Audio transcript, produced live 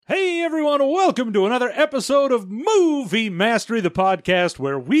everyone. Welcome to another episode of Movie Mastery, the podcast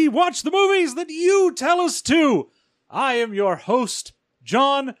where we watch the movies that you tell us to. I am your host,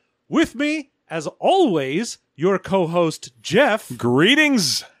 John. With me, as always, your co-host, Jeff.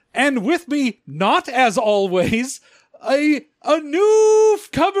 Greetings. And with me, not as always, a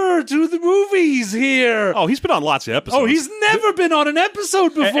newcomer to the movies here. Oh, he's been on lots of episodes. Oh, he's never been on an episode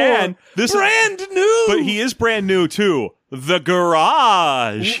before. And this brand new. But he is brand new, too. The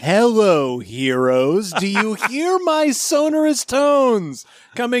Garage. Hello, heroes. Do you hear my sonorous tones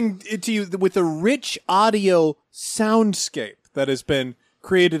coming to you with a rich audio soundscape that has been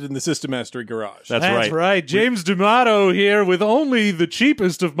created in the System Mastery Garage? That's right. James D'Amato here with only the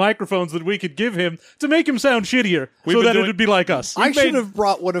cheapest of microphones that we could give him to make him sound shittier so that it would be like us. I should have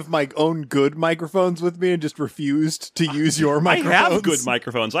brought one of my own good microphones with me and just refused to use your microphones. I have good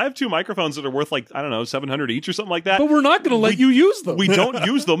microphones. I have two microphones that are worth like, I don't know, $700 each or something like that. But we're not going to let you use them. We don't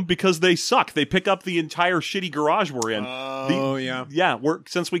use them because they suck. They pick up the entire shitty garage we're in. Oh, yeah. Yeah,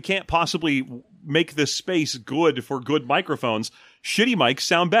 since we can't possibly make this space good for good microphones, shitty mics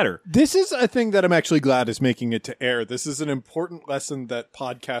sound better. This is a thing that I'm actually glad is making it to air. This is an important lesson that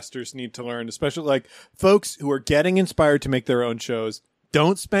podcasters need to learn, especially like folks who are getting inspired to make their own shows.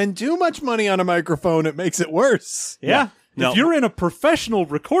 Don't spend too much money on a microphone. It makes it worse. Yeah. No. If you're in a professional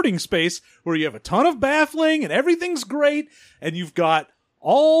recording space where you have a ton of baffling and everything's great and you've got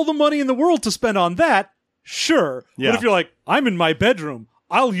all the money in the world to spend on that, sure. Yeah. But if you're like, I'm in my bedroom,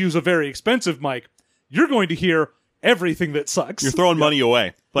 I'll use a very expensive mic, you're going to hear everything that sucks. You're throwing money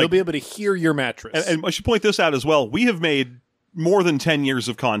away. You'll be able to hear your mattress. And I should point this out as well. We have made more than 10 years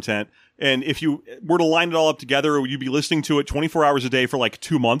of content. And if you were to line it all up together, you'd be listening to it 24 hours a day for like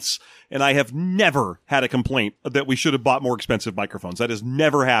 2 months. And I have never had a complaint that we should have bought more expensive microphones. That has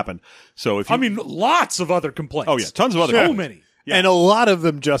never happened. So if you, I mean, lots of other complaints. oh yeah, tons of other So complaints. many. Yeah. And a lot of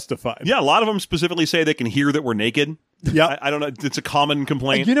them justified. Yeah, a lot of them specifically say they can hear that we're naked. Yep. I don't know. It's a common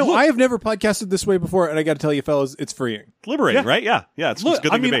complaint. You know, I have never podcasted this way before, and I got to tell you, fellas, it's freeing. Liberating, Yeah. right? Yeah. Yeah. It's a Look,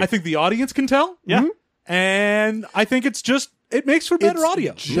 good I thing mean, to be. I think the audience can tell. Yeah. And I think it's just, it makes for better It's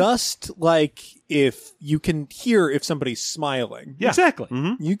audio. just like if you can hear if somebody's smiling. Yeah. Exactly.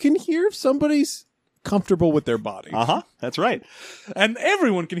 You can hear if somebody's comfortable with their body. Uh-huh. That's right. And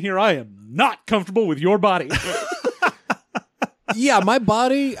everyone can hear I am not comfortable with your body. Yeah, my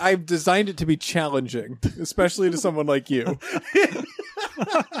body, I've designed it to be challenging, especially to someone like you. Your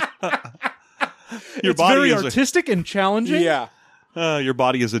It's body very is artistic and challenging. Yeah. your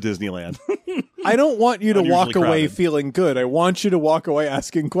body is a Disneyland. I don't want you to Unusually walk away crowded. feeling good. I want you to walk away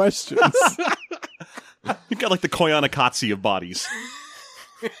asking questions. You've got like the Koyaanisqatsi of bodies.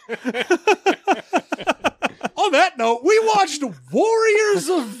 On that note, we watched Warriors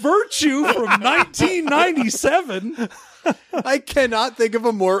of Virtue from 1997. I cannot think of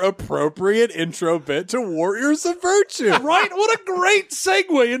a more appropriate intro bit to Warriors of Virtue. Right? What a great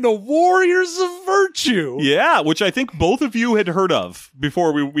segue into Warriors of Virtue. Yeah, which I think both of you had heard of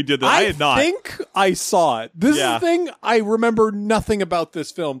before we did that. I had not. think I saw it. This Yeah. is the thing. I remember nothing about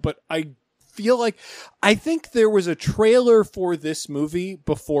this film, but I feel like I think there was a trailer for this movie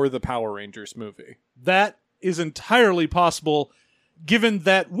before the Power Rangers movie. That is entirely possible, given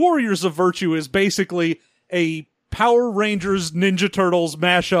that Warriors of Virtue is basically a Power Rangers Ninja Turtles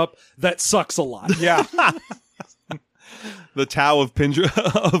mashup that sucks a lot. Yeah. The Tao of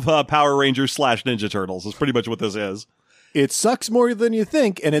Power Rangers / Ninja Turtles is pretty much what this is. It sucks more than you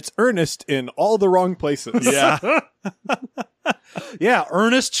think, and it's earnest in all the wrong places. Yeah. Yeah,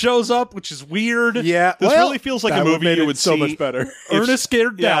 Ernest shows up, which is weird. Yeah. This well, really feels like that a movie made you it would so see. much better. Ernest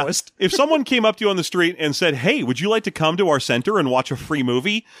Scared Yeah. Taoist. If someone came up to you on the street and said, "Hey, would you like to come to our center and watch a free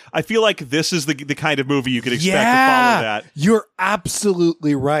movie?" I feel like this is the kind of movie you could expect to follow that. You're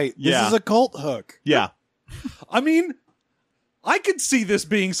absolutely right. This Yeah. is a cult hook. Yeah. I mean, I could see this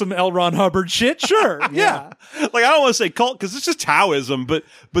being some L. Ron Hubbard shit. Sure. Yeah. Like, I don't want to say cult because it's just Taoism, but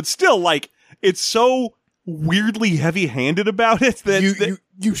still, like, it's so weirdly heavy-handed about it that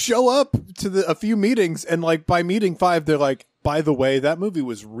You show up to a few meetings, and like by meeting 5, they're like, by the way, that movie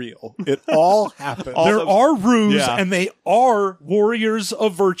was real. It all happened. There are ruse, Yeah. and they are Warriors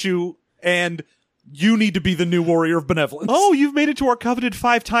of Virtue, and you need to be the new Warrior of Benevolence. Oh, you've made it to our coveted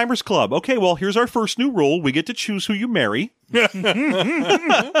 5-timers club. Okay, well, here's our first new rule. We get to choose who you marry.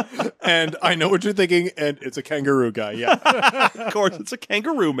 And I know what you're thinking, and it's a kangaroo guy. Yeah. Of course, it's a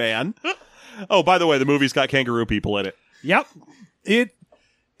kangaroo man. Oh, by the way, the movie's got kangaroo people in it. Yep. It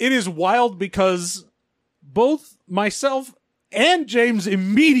is wild because both myself and James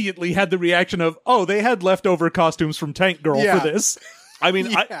immediately had the reaction of, oh, they had leftover costumes from Tank Girl Yeah. for this. I mean,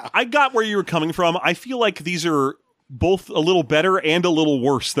 Yeah. I got where you were coming from. I feel like these are both a little better and a little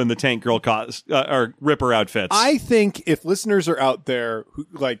worse than the Tank Girl or Ripper outfits. I think if listeners are out there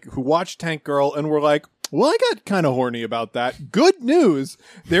who watch Tank Girl and were like, well, I got kind of horny about that. Good news.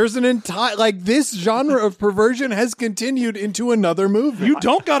 There's an entire, this genre of perversion has continued into another movie. You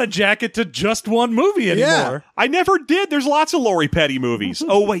don't got a jacket to just one movie anymore. Yeah. I never did. There's lots of Lori Petty movies.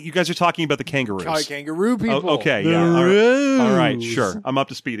 Oh, wait, you guys are talking about the kangaroos. Kangaroo people. Oh, okay, The yeah. All right, Roos. sure. I'm up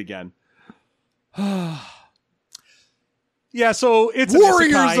to speed again. Yeah, so it's an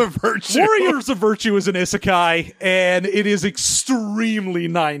Warriors isekai. of Virtue. Warriors of Virtue is an isekai, and it is extremely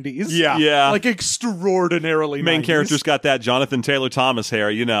 90s. Yeah. Yeah. Like extraordinarily Main 90s. character's got that Jonathan Taylor Thomas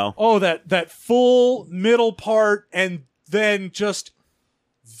hair, you know. Oh, that full middle part, and then just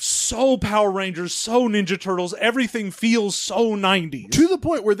so Power Rangers, so Ninja Turtles, everything feels so 90s. To the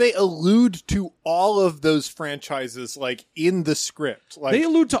point where they allude to all of those franchises, in the script. They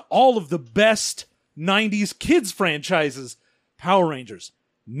allude to all of the best 90s kids franchises. Power Rangers,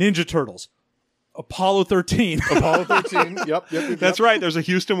 Ninja Turtles, Apollo 13. Apollo 13. Yep. That's right. There's a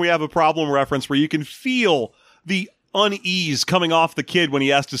Houston We Have a Problem reference where you can feel the unease coming off the kid when he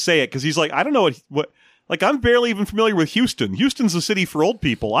has to say it, because he's like, I don't know what I'm barely even familiar with Houston. Houston's a city for old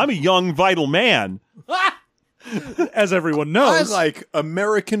people. I'm a young, vital man. As everyone I knows. like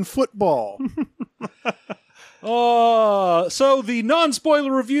American football. So the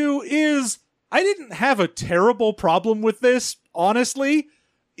non-spoiler review is, I didn't have a terrible problem with this, honestly,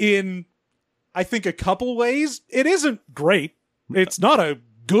 in, I think, a couple ways. It isn't great. It's not a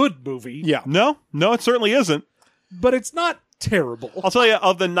good movie. Yeah. No, it certainly isn't. But it's not terrible. I'll tell you,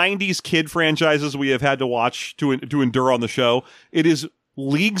 of the 90s kid franchises we have had to watch to endure on the show, it is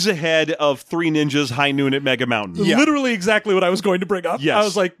leagues ahead of Three Ninjas High Noon at Mega Mountain. Yeah. Literally exactly what I was going to bring up. Yes. I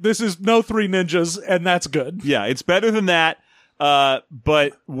was like, this is no Three Ninjas, and that's good. Yeah, it's better than that,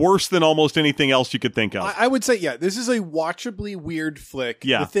 but worse than almost anything else you could think of. I would say, this is a watchably weird flick.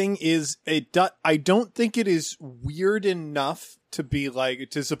 Yeah. The thing is, I don't think it is weird enough to be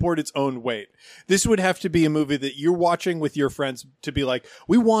to support its own weight. This would have to be a movie that you're watching with your friends to be like,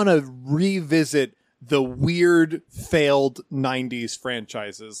 we want to revisit the weird failed 90s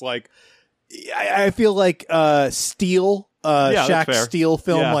franchises. I feel like Steel, that's Shaq fair. Steel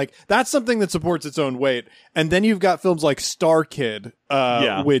film, Yeah. that's something that supports its own weight. And then you've got films like Star Kid,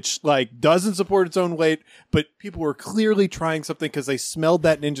 which doesn't support its own weight, but people were clearly trying something because they smelled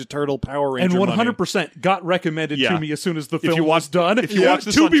that Ninja Turtle Power And Ranger 100% got recommended Yeah. to me as soon as the you film watch- was done. if you watch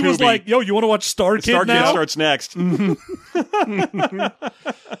this on Tubi was Tubi- like, yo, you want to watch Star Kid Star Kid now? starts next. Money.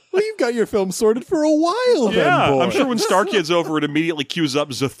 Well, you've got your film sorted for a while, Yeah, then, boy. I'm sure when Star Kid's over, it immediately cues up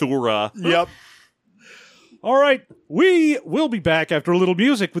Zathura. Yep. All right, we will be back after a little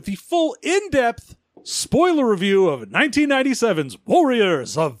music with the full in-depth spoiler review of 1997's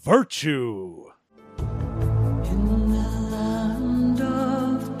Warriors of Virtue. In the land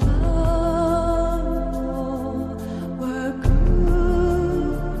of power, where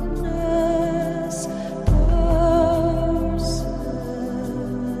goodness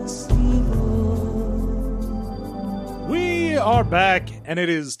versus evil. We are back, and it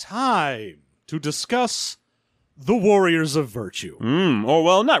is time to discuss the Warriors of Virtue. Oh,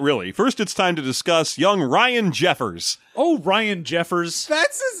 well, not really. First, it's time to discuss young Ryan Jeffers. Oh, Ryan Jeffers.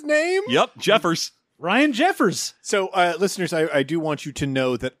 That's his name? Yep, Jeffers. Ryan Jeffers. So, listeners, I do want you to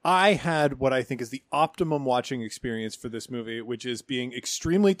know that I had what I think is the optimum watching experience for this movie, which is being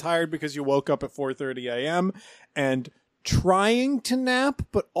extremely tired because you woke up at 4:30 a.m. and trying to nap,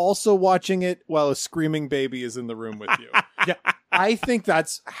 but also watching it while a screaming baby is in the room with you. Yeah, I think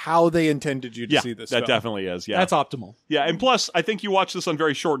that's how they intended you to Yeah, see this that film. definitely is. Yeah, that's optimal. Yeah, and plus, I think you watched this on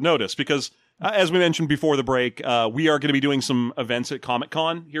very short notice because, as we mentioned before the break, we are going to be doing some events at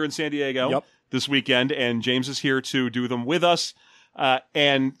Comic-Con here in San Diego this weekend, and James is here to do them with us.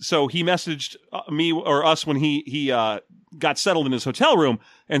 And so he messaged me or us when he got settled in his hotel room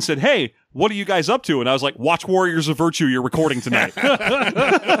and said, "Hey, what are you guys up to?" And I was like, "Watch Warriors of Virtue. You're recording tonight."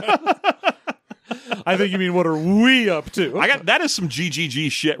 I think you mean, what are we up to? That is some GGG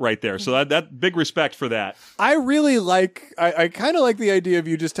shit right there. So that big respect for that. I really I kind of like the idea of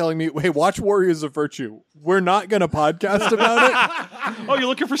you just telling me, hey, watch Warriors of Virtue. We're not going to podcast about it. Oh, you're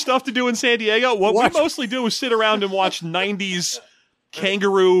looking for stuff to do in San Diego? What Watch- we mostly do is sit around and watch 90s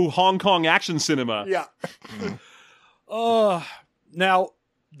kangaroo Hong Kong action cinema. Yeah. Now,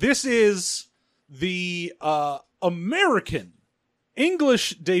 this is the American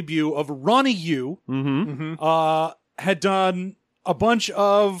English debut of Ronnie Yu. Had done a bunch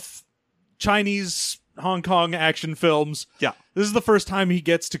of Chinese Hong Kong action films. Yeah. This is the first time he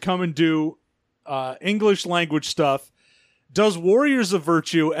gets to come and do English language stuff. Does Warriors of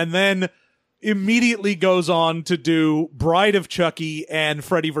Virtue, and then immediately goes on to do Bride of Chucky and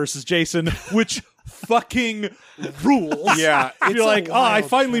Freddy vs. Jason, which fucking rules. Yeah, it's You're a like, I wild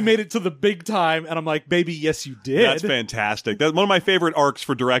finally track. made it to the big time. And I'm like, baby, yes, you did. That's fantastic. One of my favorite arcs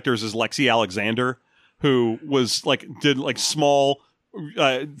for directors is Lexi Alexander, who was did small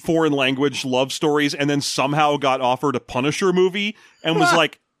foreign language love stories, and then somehow got offered a Punisher movie and was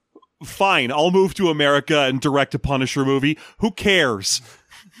like, "Fine, I'll move to America and direct a Punisher movie. Who cares?"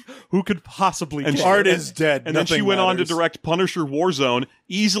 Who could possibly And care? Art is dead. And then she Nothing went on to matters. direct Punisher Warzone,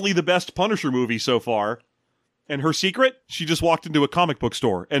 easily the best Punisher movie so far. And her secret? She just walked into a comic book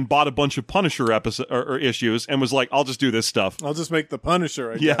store and bought a bunch of Punisher or issues and was like, "I'll just do this stuff." I'll just make the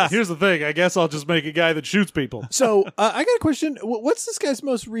Punisher. I Yeah. guess. Here's the thing. I guess I'll just make a guy that shoots people. So I got a question. What's this guy's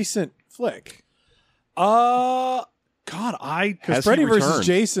most recent flick? God, I Because Has Freddy he versus returned?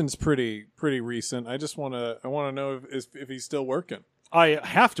 Jason's pretty recent. I want to know if he's still working. I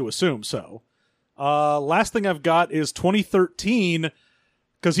have to assume so. Last thing I've got is 2013,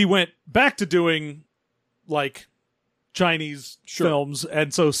 because he went back to doing like Chinese films,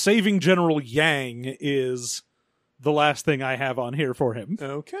 and so Saving General Yang is the last thing I have on here for him.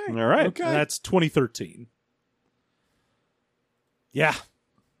 Okay. All right. Okay. And that's 2013. Yeah.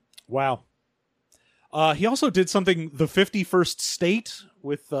 Wow. He also did something, The 51st State,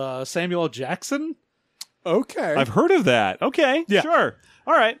 with Samuel L. Jackson. Okay. I've heard of that. Okay, Yeah. sure.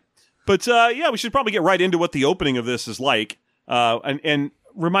 All right. But yeah, we should probably get right into what the opening of this is like. And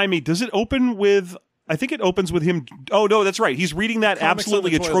remind me, does it open with... I think it opens with him... Oh, no, that's right. He's reading that Comics on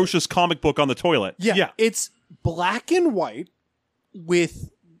absolutely the toilet. atrocious comic book on the toilet. Yeah, Yeah. it's black and white with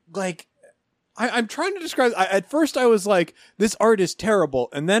like I'm trying to describe. At first, I was like, "This art is terrible,"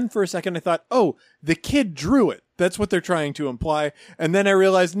 and then for a second, I thought, "Oh, the kid drew it. That's what they're trying to imply." And then I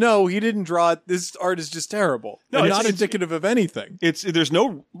realized, no, he didn't draw it. This art is just terrible. No, and it's- not it's- indicative of anything. There's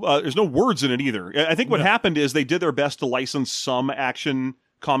no words in it either. I think what happened is they did their best to license some action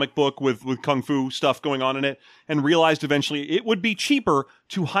comic book with kung fu stuff going on in it, and realized eventually it would be cheaper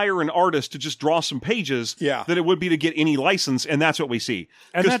to hire an artist to just draw some pages Yeah. than it would be to get any license, and that's what we see.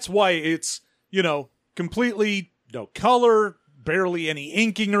 And 'Cause- that's why it's, completely no color, barely any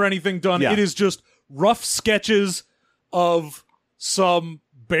inking or anything done. Yeah. It is just rough sketches of some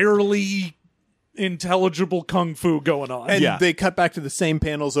barely intelligible kung fu going on. And Yeah. they cut back to the same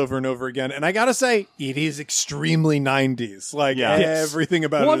panels over and over again. And I gotta say, it is extremely 90s. Like Yeah. Yes. everything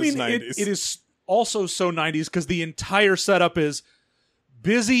about well, it I is mean, 90s. it is also so 90s because the entire setup is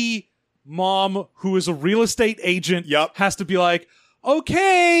busy mom who is a real estate agent Yup. has to be like,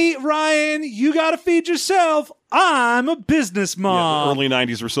 okay, Ryan, you gotta feed yourself. I'm a business Yeah, mom. the early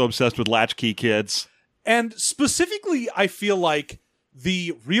 90s were so obsessed with latchkey kids. And specifically, I feel like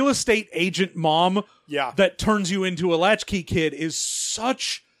the real estate agent mom Yeah. that turns you into a latchkey kid is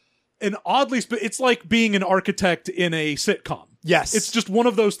such an oddly... it's like being an architect in a sitcom. Yes. It's just one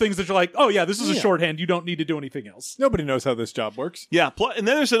of those things that you're like, oh yeah, this is a Yeah. shorthand. You don't need to do anything else. Nobody knows how this job works. Yeah, and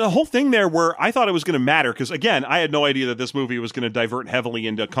then there's a whole thing there where I thought it was going to matter, because, again, I had no idea that this movie was going to divert heavily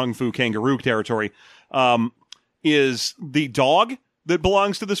into kung fu kangaroo territory. Is the dog that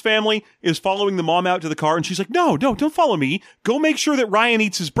belongs to this family is following the mom out to the car, and she's like, no, don't follow me. Go make sure that Ryan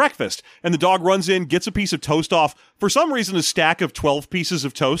eats his breakfast. And the dog runs in, gets a piece of toast off. For some reason, a stack of 12 pieces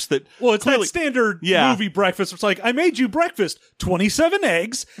of toast that... Well, it's clearly- that standard Yeah. movie breakfast. It's like, I made you breakfast, 27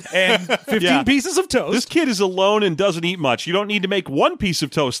 eggs and 15 Yeah. pieces of toast. This kid is alone and doesn't eat much. You don't need to make one piece of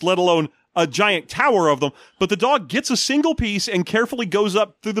toast, let alone a giant tower of them. But the dog gets a single piece and carefully goes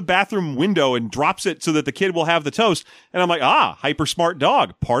up through the bathroom window and drops it so that the kid will have the toast. And I'm like, hyper smart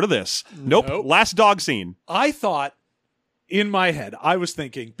dog, part of this. Nope. Last dog scene. I thought, in my head, I was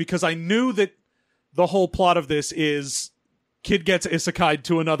thinking, because I knew that the whole plot of this is kid gets isekai'd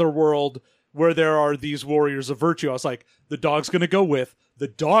to another world where there are these warriors of virtue. I was like, the dog's going to go with. The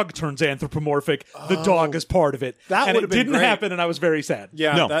dog turns anthropomorphic. The dog is part of it. That and would've it been didn't great. happen, and I was very sad.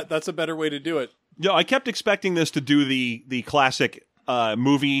 Yeah, No. that's a better way to do it. Yeah, I kept expecting this to do the classic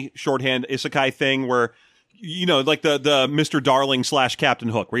movie shorthand isekai thing where, like the Mr. Darling / Captain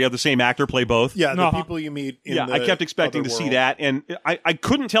Hook, where you have the same actor play both. Yeah, the Uh-huh. people you meet in Yeah, the I kept expecting other to see world. that, and I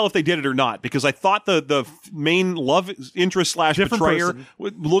couldn't tell if they did it or not, because I thought the main love interest / Different betrayer person.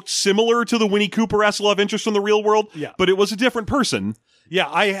 looked similar to the Winnie Cooper-esque love interest from the real world, Yeah. but it was a different person. Yeah,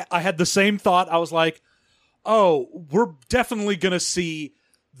 I had the same thought. I was like, oh, we're definitely going to see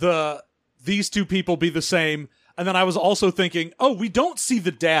these two people be the same. And then I was also thinking, oh, we don't see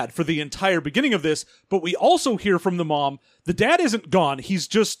the dad for the entire beginning of this, but we also hear from the mom. The dad isn't gone. He's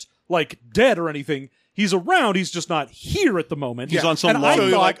just, like, dead or anything. He's around. He's just not here at the moment. He's on some And long- I So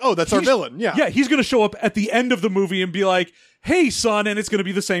you're thought like, oh, that's our he's- villain. Yeah. Yeah, he's going to show up at the end of the movie and be like, "Hey, son," and it's going to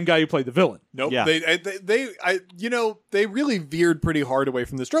be the same guy who played the villain. Nope. Yeah. They really veered pretty hard away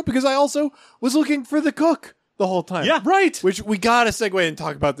from this trope because I also was looking for the cook the whole time. Yeah. Right. Which we got to segue and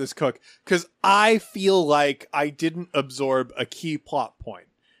talk about this cook because I feel like I didn't absorb a key plot point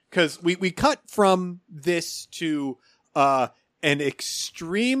because we cut from this to an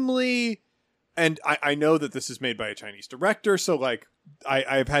extremely, and I know that this is made by a Chinese director, so like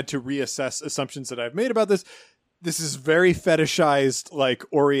I've had to reassess assumptions that I've made about this. This is very fetishized, like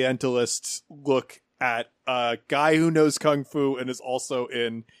Orientalist look at a guy who knows kung fu and is also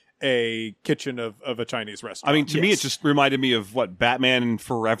in a kitchen of a Chinese restaurant. I mean, to me, it Yes. just reminded me of what Batman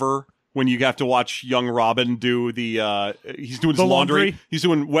Forever, when you have to watch young Robin do the he's doing his The laundry. laundry. He's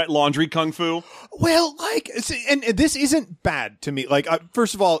doing wet laundry kung fu. well, like, and this isn't bad to me. Like,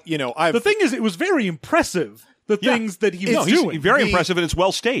 first of all, I've The thing is, it was very impressive, the Yeah. things that he It's- was He's doing. very The- impressive, and it's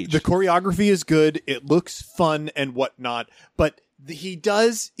well staged. the choreography is good. It looks fun and whatnot, but he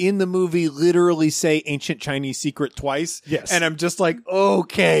does in the movie literally say ancient Chinese secret twice. Yes. And I'm just like,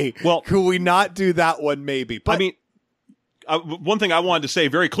 okay, Well- could we not do that one maybe? But I mean, one thing I wanted to say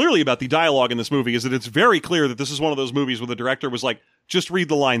very clearly about the dialogue in this movie is that it's very clear that this is one of those movies where the director was like, just read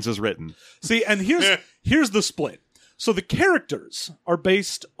the lines as written. See, and here's the split. So the characters are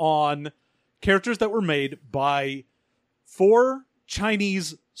based on characters that were made by 4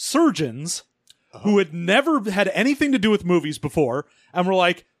 Chinese surgeons who had never had anything to do with movies before, and were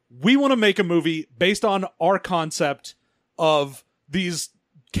like, we want to make a movie based on our concept of these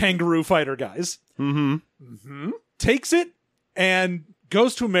kangaroo fighter guys. Takes it and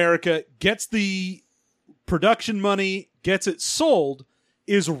goes to America, gets the production money, gets it sold,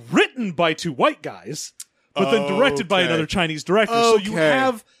 is written by 2 white guys, but then directed by Okay. another Chinese director. So you Okay.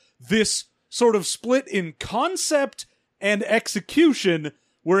 have this sort of split in concept and execution,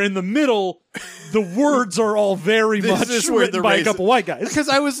 where in the middle, the words are all very This much is where written the by a race- couple white guys. because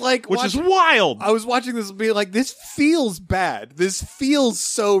I was like, Which is wild. I was watching this and being like, this feels bad. This feels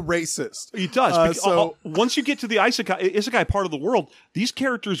so racist. It does. Because, so- once you get to the isekai part of the world, these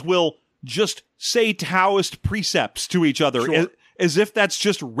characters will just say Taoist precepts to each other. Sure. As if that's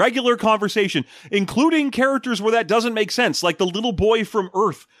just regular conversation, including characters where that doesn't make sense, like the little boy from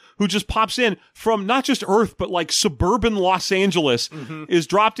Earth who just pops in from not just Earth, but like suburban Los Angeles, is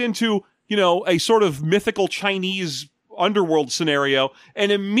dropped into, a sort of mythical Chinese underworld scenario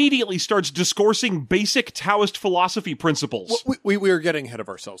and immediately starts discoursing basic Taoist philosophy principles. We were getting ahead of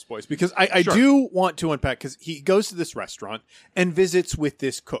ourselves, boys, because I Sure. do want to unpack, because he goes to this restaurant and visits with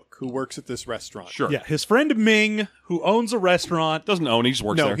this cook who works at this restaurant. Sure. Yeah, his friend Ming, who owns a restaurant. Doesn't own, he just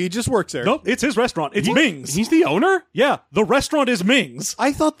works No, there. he just works there. Nope, it's his restaurant. It's Ming's. He's the owner? Yeah, the restaurant is Ming's.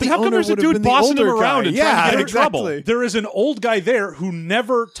 I thought the How come owner there's a would have dude been the bossing him older around guy. and trying to Yeah, get in trouble? exactly. There is an old guy there who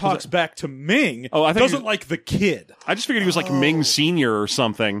never talks back to Ming. Oh, I think doesn't he- like the kid. I just figured he was like Ming Senior or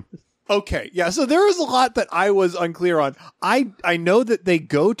something. Okay, yeah, so there is a lot that I was unclear on. I know that they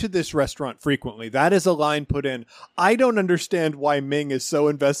go to this restaurant frequently. That is a line put in. I don't understand why Ming is so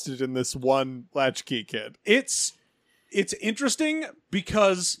invested in this one latchkey kid. It's interesting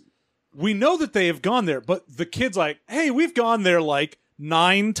because we know that they have gone there, but the kid's like, "Hey, we've gone there like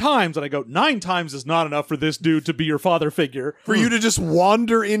 9 times," and I go, 9 times is not enough for this dude to be your father figure. For you to just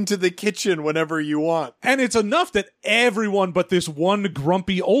wander into the kitchen whenever you want. And it's enough that everyone but this one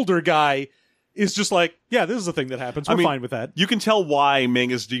grumpy older guy is just like, yeah, this is a thing that happens. We're fine with that. You can tell why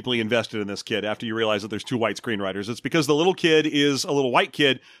Ming is deeply invested in this kid after you realize that there's 2 white screenwriters. It's because the little kid is a little white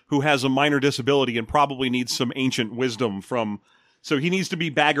kid who has a minor disability and probably needs some ancient wisdom from... So he needs to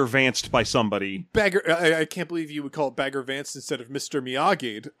be Bagger Vanced by somebody. Bagger, I can't believe you would call it Bagger Vance instead of Mr.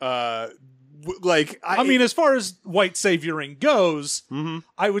 Miyagi. I mean, as far as white savioring goes, Mm-hmm.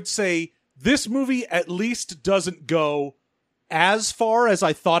 I would say this movie at least doesn't go as far as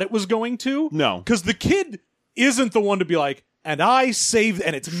I thought it was going to. No. Because the kid isn't the one to be like, and I saved,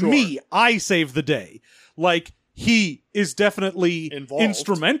 and it's me, I saved the day. Like, he is definitely Involved.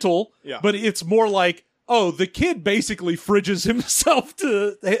 instrumental, Yeah. but it's more like, oh, the kid basically fridges himself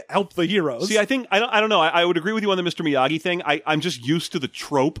to help the heroes. See, I think... I don't know. I would agree with you on the Mr. Miyagi thing. I'm just used to the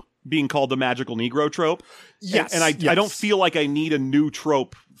trope being called the magical Negro trope. Yes, And I yes. don't feel like I need a new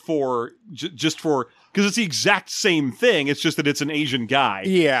trope for... just for... Because it's the exact same thing. It's just that it's an Asian guy.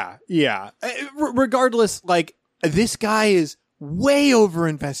 Yeah. Regardless, like, this guy is way over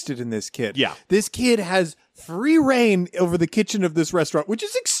invested in this kid. Yeah. This kid has free reign over the kitchen of this restaurant, which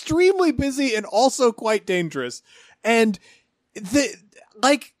is extremely busy and also quite dangerous. And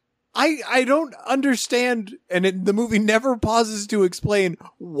I don't understand, and the movie never pauses to explain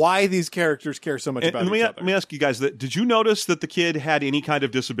why these characters care so much about And each let other. me ask you guys, did you notice that the kid had any kind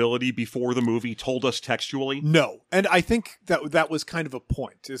of disability before the movie told us textually? No, and I think that was kind of a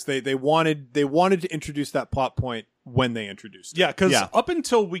point. Is they wanted to introduce that plot point when they introduced it. Yeah, because Yeah. up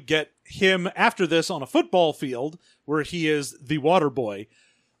until we get him after this on a football field where he is the water boy,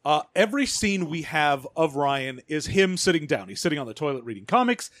 every scene we have of Ryan is him sitting down. He's sitting on the toilet reading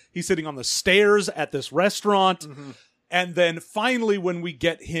comics. He's sitting on the stairs at this restaurant. And then finally, when we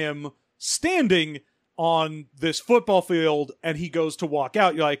get him standing on this football field and he goes to walk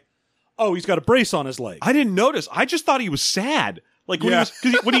out, you're like, oh, he's got a brace on his leg. I didn't notice. I just thought he was sad. Like when, Yeah.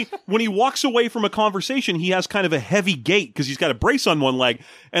 when he walks away from a conversation, he has kind of a heavy gait because he's got a brace on one leg,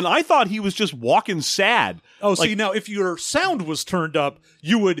 and I thought he was just walking sad. Oh, see, now if your sound was turned up,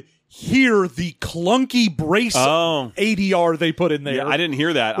 you would hear the clunky brace Oh. ADR they put in there. Yeah, I didn't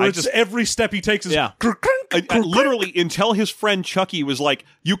hear that. Where I it's just every step he takes is Yeah. I literally until his friend Chucky was like,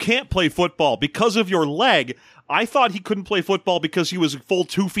 "You can't play football because of your leg." I thought he couldn't play football because he was a full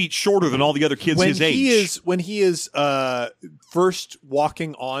 2 feet shorter than all the other kids his age. When he is first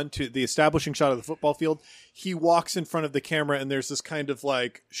walking on to the establishing shot of the football field, he walks in front of the camera and there's this kind of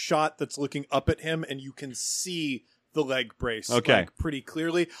like shot that's looking up at him and you can see the leg brace like, pretty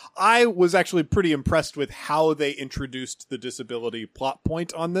clearly. I was actually pretty impressed with how they introduced the disability plot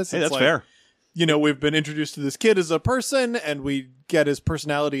point on this. Hey, It's that's like, fair. You know, we've been introduced to this kid as a person and we get his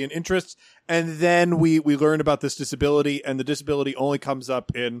personality and interests. And then we learn about this disability, and the disability only comes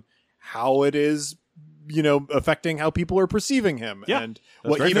up in how it is, you know, affecting how people are perceiving him Yeah, and that's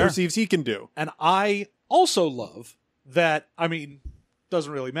what very he fair. perceives he can do. And I also love that, I mean,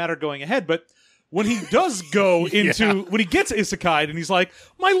 doesn't really matter going ahead, but when he does go into, when he gets isekai'd and he's like,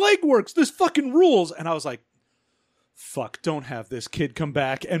 my leg works, this fucking rules. And I was like, fuck, don't have this kid come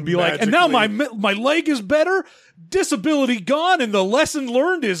back and be like, and now my leg is better, disability gone, and the lesson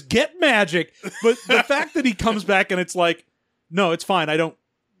learned is get magic. But the fact that he comes back and it's like, no, it's fine.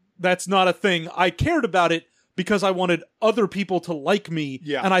 That's not a thing. I cared about it because I wanted other people to like me.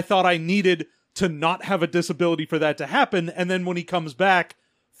 Yeah. And I thought I needed to not have a disability for that to happen. And then when he comes back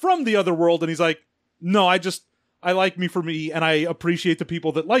from the other world and he's like, no, I like me for me and I appreciate the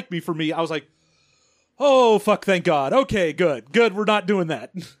people that like me for me. I was like, oh, fuck, thank God. Okay, good. We're not doing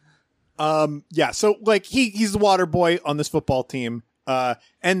that. Yeah, so like he's the water boy on this football team,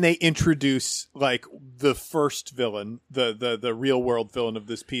 and they introduce like the first villain, the real world villain of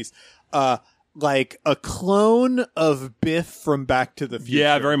this piece, like a clone of Biff from Back to the Future.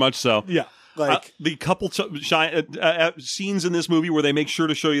 Yeah, very much so. Yeah. Like the couple scenes in this movie where they make sure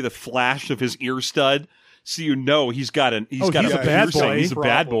to show you the flash of his ear stud, so you know he's got a he's a bad piercing. boy. He's a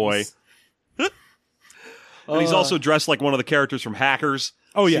bad boy. Problems. And he's also dressed like one of the characters from Hackers.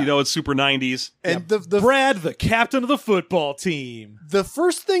 Oh, yeah. So you know it's super 90s. And the Brad, the captain of the football team. the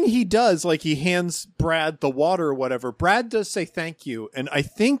first thing he does, like he hands Brad the water or whatever, Brad does say thank you. And I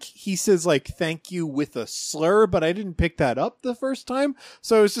think he says like thank you with a slur, but I didn't pick that up the first time.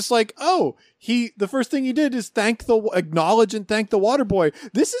 So I was just like, oh, the first thing he did is acknowledge and thank the water boy.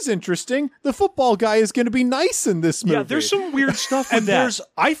 This is interesting. The football guy is going to be nice in this movie. Yeah, there's some weird stuff with And that.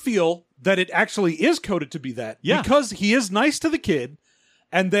 I feel that it actually is coded to be that. Yeah. Because he is nice to the kid.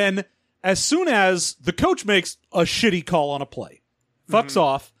 And then as soon as the coach makes a shitty call on a play, fucks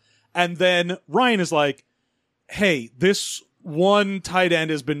off, and then Ryan is like, hey, this one tight end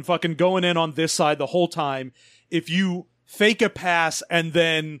has been fucking going in on this side the whole time. If you fake a pass and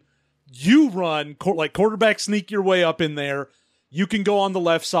then you run, like quarterback sneak your way up in there, you can go on the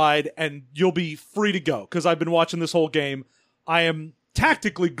left side and you'll be free to go. Because I've been watching this whole game. I am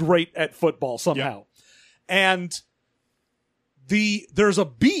tactically great at football somehow. And there's a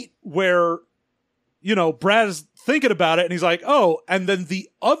beat where, you know, Brad is thinking about it and he's like, oh, and then the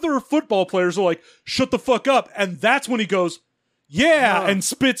other football players are like, shut the fuck up. And that's when he goes, yeah, and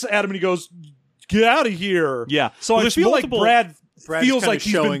spits at him and he goes, get out of here. Yeah. So Well, I there's feel multiple- like Brad's feels kinda like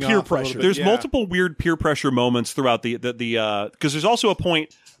he's been showing peer off a little pressured. bit. There's Yeah. multiple weird peer pressure moments throughout the because there's also a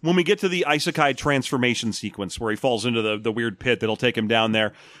point when we get to the isekai transformation sequence where he falls into the weird pit that'll take him down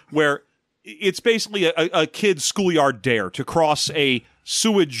there, where it's basically a kid's schoolyard dare to cross a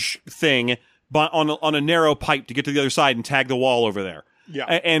sewage thing on a narrow pipe to get to the other side and tag the wall over there. Yeah.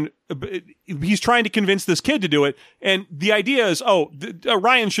 And he's trying to convince this kid to do it. And the idea is,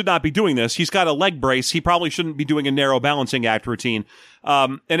 Ryan should not be doing this. He's got a leg brace. He probably shouldn't be doing a narrow balancing act routine.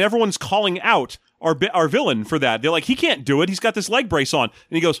 And everyone's calling out our villain for that. They're like, he can't do it. He's got this leg brace on.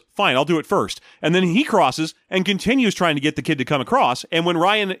 And he goes, fine, I'll do it first. And then he crosses and continues trying to get the kid to come across. And when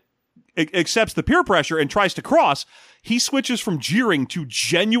Ryan accepts the peer pressure and tries to cross, he switches from jeering to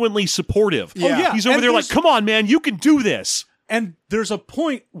genuinely supportive. Yeah. Oh, yeah. He's over And there like, there's- come on, man, you can do this. And there's a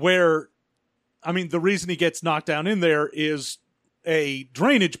point where, I mean, the reason he gets knocked down in there is a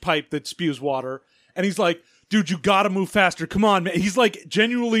drainage pipe that spews water. And he's like, dude, you gotta move faster. Come on, man. He's like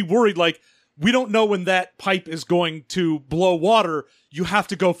genuinely worried. Like, we don't know when that pipe is going to blow water. You have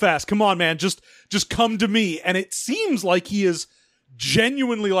to go fast. Come on, man. Just come to me. And it seems like he is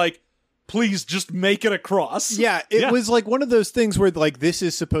genuinely like, please just make it across. Yeah, it Yeah. was like one of those things where like this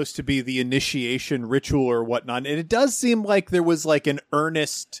is supposed to be the initiation ritual or whatnot, and it does seem like there was like an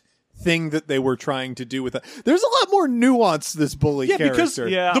earnest thing that they were trying to do with it. There's a lot more nuance to this bully Yeah, character.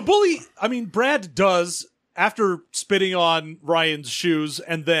 because Yeah. the bully, I mean, Brad does, after spitting on Ryan's shoes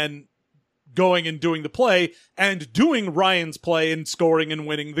and then going and doing the play and doing Ryan's play and scoring and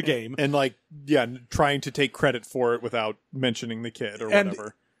winning the game. and like trying to take credit for it without mentioning the kid or And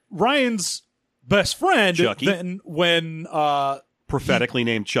whatever. Ryan's best friend, Chucky. then when Prophetically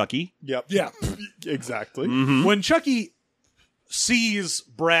named Chucky. Yep. yeah, Exactly. when Chucky sees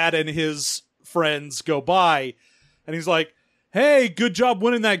Brad and his friends go by, and he's like, "Hey, good job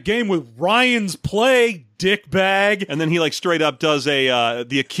winning that game with Ryan's play, dickbag." And then he like straight up does the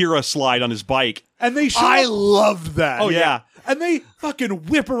Akira slide on his bike. And they show I up- loved that. Oh, yeah. Yeah. And they fucking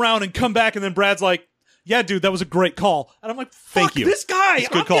whip around and come back, and then Brad's like, "Yeah, dude, that was a great call." And I'm like, "Fuck Thank you. this guy! It's a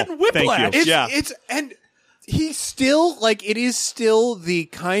good I'm call. getting Thank you. whiplash." It's, Yeah. it's and he's still like it is still the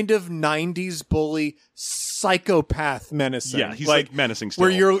kind of 90s bully psychopath menacing. Yeah, he's like menacing still.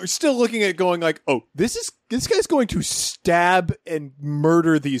 Where you're still looking at it going like, "Oh, this guy's going to stab and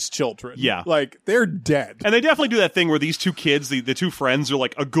murder these children." Yeah. Like they're dead. And they definitely do that thing where these two kids, the two friends, are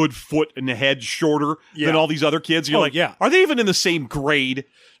like a good foot and a head shorter Yeah. than all these other kids. You're Oh, like, yeah. are they even in the same grade?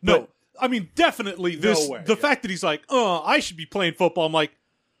 No, I mean, definitely this. way, the yeah. fact that he's like, I should be playing football. I'm like,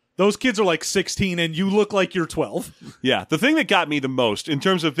 those kids are like 16 and you look like you're 12. Yeah, the thing that got me the most in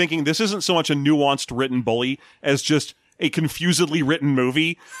terms of thinking this isn't so much a nuanced written bully as just a confusedly written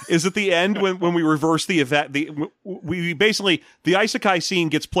movie is at the end when we reverse the event. We basically, the isekai scene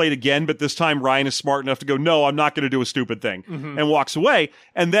gets played again, but this time Ryan is smart enough to go, no, I'm not going to do a stupid thing, and walks away.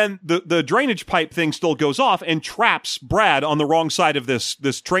 And then the drainage pipe thing still goes off and traps Brad on the wrong side of this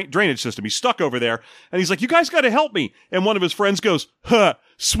drainage system. He's stuck over there, and he's like, you guys got to help me. And one of his friends goes, huh,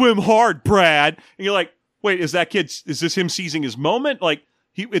 swim hard, Brad. And you're like, wait, is this him seizing his moment? Like,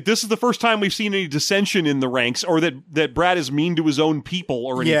 this is the first time we've seen any dissension in the ranks, or that Brad is mean to his own people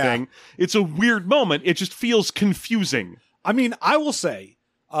or Yeah. anything. It's a weird moment. It just feels confusing. I mean, I will say,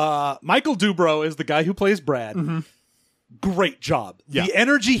 Michael Dubrow is the guy who plays Brad. Great job. Yeah. The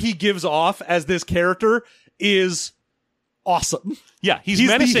energy he gives off as this character is awesome. Yeah, he's He's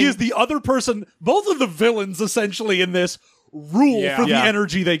menacing. the other person. Both of the villains essentially in this rule Yeah. for the Yeah.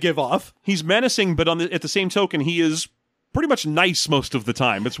 energy they give off. He's menacing, but at the same token, he is pretty much nice most of the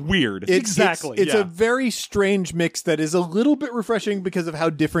time. It's weird. Exactly, It's yeah. a very strange mix that is a little bit refreshing because of how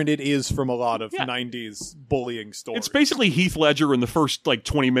different it is from a lot of Yeah. 90s bullying stories. It's basically Heath Ledger in the first like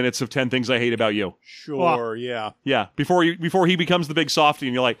 20 minutes of 10 Things I Hate About You. Sure, yeah. Yeah, before he becomes the big softy,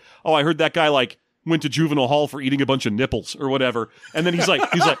 and you're like, oh, I heard that guy like went to juvenile hall for eating a bunch of nipples or whatever, and then he's like,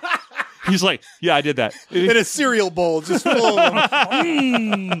 yeah, I did that. In a cereal bowl just full of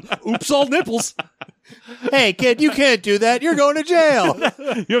them. Oops, all nipples. Hey, kid, you can't do that. You're going to jail.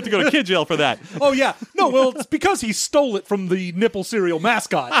 You have to go to kid jail for that. Oh yeah, no. Well, it's because he stole it from the nipple cereal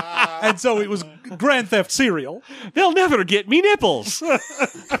mascot, and so it was Grand Theft cereal. They'll never get me nipples.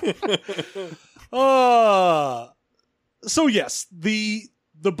 So yes, the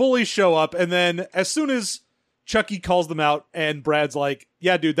bullies show up, and then as soon as Chucky calls them out, and Brad's like,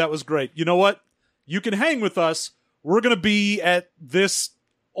 "Yeah, dude, that was great. You know what? You can hang with us. We're gonna be at this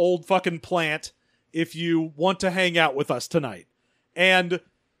old fucking plant if you want to hang out with us tonight." And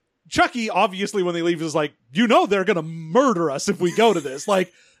Chucky, obviously, when they leave, is like, "You know, they're gonna murder us if we go to this.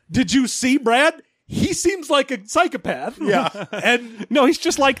 Like, did you see Brad? He seems like a psychopath." Yeah. And No, he's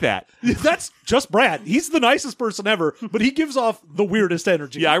just like that. that's just Brad. He's the nicest person ever, but he gives off the weirdest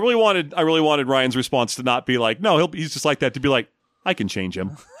energy. Yeah, I really wanted Ryan's response to not be like, no, he's just like that, to be like, I can change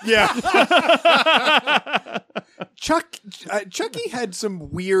him. Yeah. Chucky had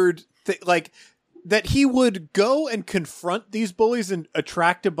some weird like that he would go and confront these bullies and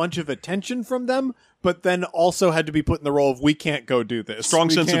attract a bunch of attention from them, but then also had to be put in the role of we can't go do this. Strong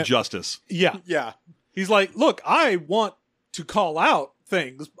We sense of can't- justice. Yeah. Yeah. He's like, "Look, I want to call out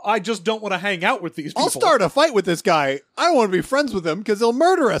things. I just don't want to hang out with these people. I'll start a fight with this guy. I want to be friends with him because he'll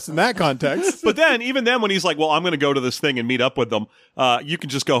murder us in that context. But then, even then, when he's like, well, I'm going to go to this thing and meet up with them, you can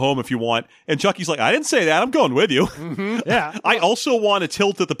just go home if you want. And Chucky's like, I didn't say that. I'm going with you. Yeah. I also want to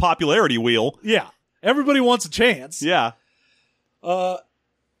tilt at the popularity wheel. Yeah. Everybody wants a chance. Yeah.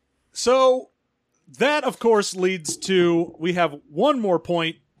 So that, of course, leads to, we have one more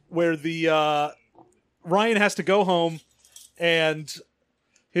point where the Ryan has to go home and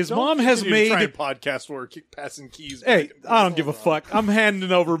his mom has made... podcast where we're passing keys. Hey, I don't give a fuck. I'm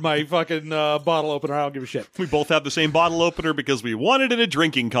handing over my fucking bottle opener. I don't give a shit. We both have the same bottle opener because we won it in a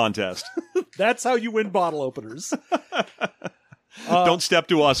drinking contest. That's how you win bottle openers. Don't step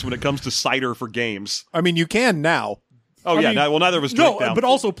to us when it comes to cider for games. I mean, you can now. Oh, I yeah. mean, Well, neither of us drink No, now. but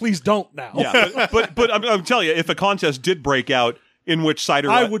also please don't now. Yeah, but I'm telling you, if a contest did break out in which cider,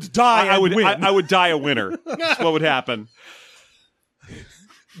 I would die I and would, win. I would die a winner. That's what would happen.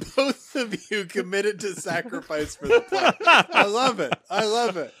 Both of you committed to sacrifice for the plot. I love it. I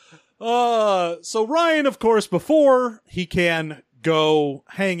love it. So Ryan, of course, before he can go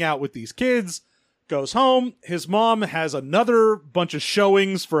hang out with these kids, goes home. His mom has another bunch of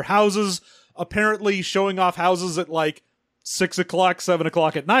showings for houses, apparently showing off houses at like 6 o'clock, 7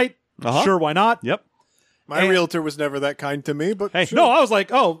 o'clock at night. Uh-huh. Sure, why not? Yep. My realtor was never that kind to me, but Hey, sure. No, I was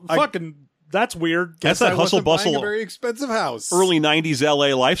like, oh, fucking, that's weird. That's Guess that I hustle wasn't buying bustle. a very expensive house. Early 90s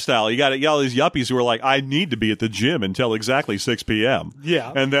LA lifestyle. You got all these yuppies who are like, I need to be at the gym until exactly 6 p.m.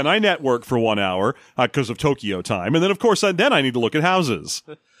 Yeah. And then I network for 1 hour because of Tokyo time. And then, of course, then I need to look at houses.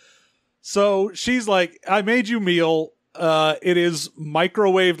 So she's like, I made you meal. It is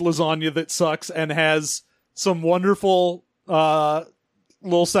microwaved lasagna that sucks and has some wonderful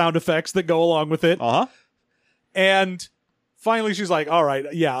little sound effects that go along with it. Uh-huh. And finally she's like, all right,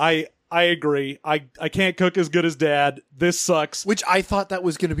 yeah, I agree. I can't cook as good as Dad. This sucks. Which I thought that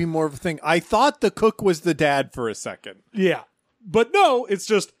was going to be more of a thing. I thought the cook was the dad for a second. Yeah. But no, it's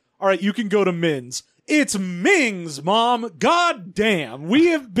just, all right, you can go to Min's. It's Ming's, Mom. God damn. We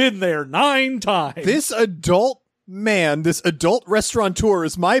have been there 9 times. This adult man, this adult restaurateur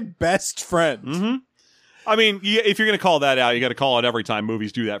is my best friend. Mm-hmm. I mean, if you're going to call that out, you got to call it every time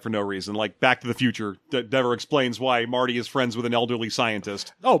movies do that for no reason. Like Back to the Future never explains why Marty is friends with an elderly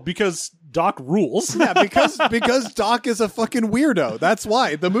scientist. Oh, because Doc rules. Yeah, because Doc is a fucking weirdo. That's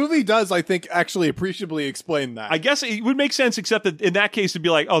why. The movie does, I think, actually appreciably explain that. I guess it would make sense, except that in that case, it'd be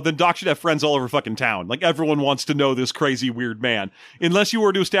like, oh, then Doc should have friends all over fucking town. Like, everyone wants to know this crazy weird man. Unless you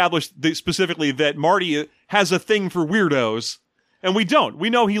were to establish specifically that Marty has a thing for weirdos. And we don't.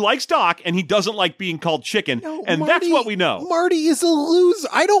 We know he likes Doc, and he doesn't like being called chicken, and that's what we know. Marty is a loser.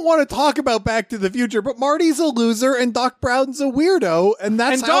 I don't want to talk about Back to the Future, but Marty's a loser, and Doc Brown's a weirdo, and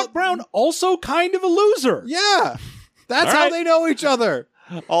that's And how... Doc Brown also kind of a loser. Yeah, that's All how right. they know each other.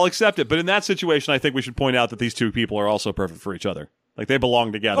 I'll accept it. But in that situation, I think we should point out that these two people are also perfect for each other. Like, they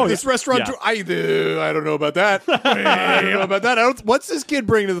belong together. Oh, this restaurant... Yeah. I don't know about that. I don't know about that. What's this kid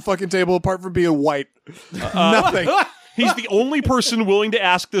bringing to the fucking table apart from being white? Nothing. He's the only person willing to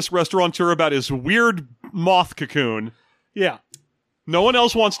ask this restaurateur about his weird moth cocoon. Yeah. No one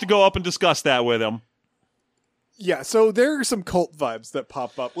else wants to go up and discuss that with him. Yeah, so there are some cult vibes that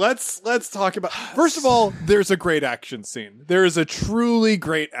pop up. Let's talk about... First of all, there's a great action scene. There is a truly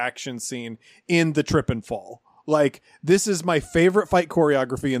great action scene in The Trip and Fall. Like, this is my favorite fight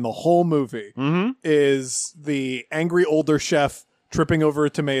choreography in the whole movie, is the angry older chef tripping over a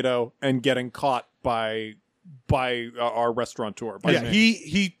tomato and getting caught by our restaurateur. By Yeah, me.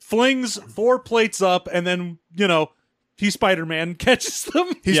 he flings 4 plates up and then, he Spider-Man catches them.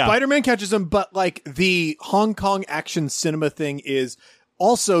 Yeah. Spider-Man catches him, but like the Hong Kong action cinema thing is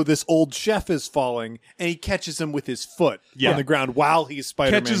also this old chef is falling and he catches him with his foot on the ground while he's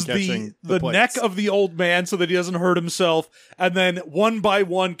Spider-Man Catches catching the plates. neck of the old man so that he doesn't hurt himself, and then one by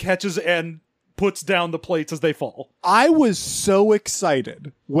one catches and puts down the plates as they fall. I was so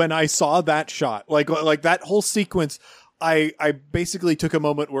excited when I saw that shot. Like that whole sequence, I basically took a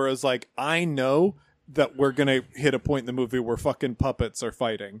moment where I was like, I know that we're going to hit a point in the movie where fucking puppets are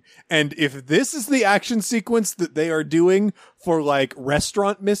fighting. And if this is the action sequence that they are doing for like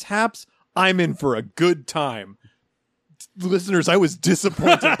restaurant mishaps, I'm in for a good time. Listeners, I was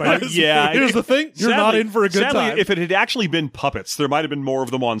disappointed by this. Yeah. Here's the thing. You're not in for a good sadly, time. if it had actually been puppets, there might have been more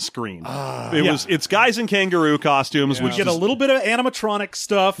of them on screen. It's guys in kangaroo costumes, which Get a little bit of animatronic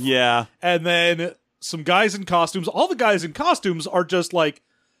stuff. Yeah. And then some guys in costumes. All the guys in costumes are just like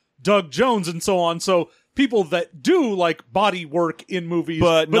Doug Jones and so on. So people that do like body work in movies,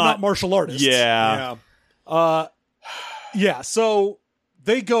 but not martial artists. Yeah. Yeah. So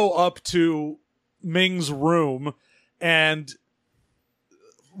they go up to Ming's room and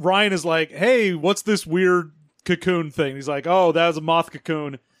Ryan is like, hey, what's this weird cocoon thing? He's like, oh, that was a moth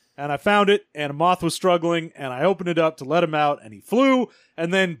cocoon. And I found it, and a moth was struggling, and I opened it up to let him out, and he flew,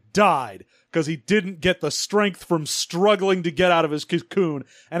 and then died, because he didn't get the strength from struggling to get out of his cocoon,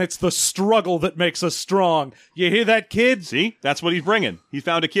 and it's the struggle that makes us strong. You hear that, kid? See? That's what he's bringing. He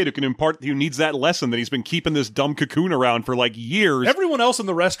found a kid who needs that lesson that he's been keeping this dumb cocoon around for like years. Everyone else in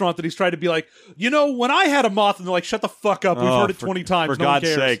the restaurant that he's tried to be like, when I had a moth, and they're like, shut the fuck up, we've heard it 20 times, For no one God's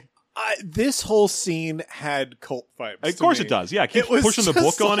cares. sake. This whole scene had cult vibes. Of to course me. it does. Yeah, keep It was pushing the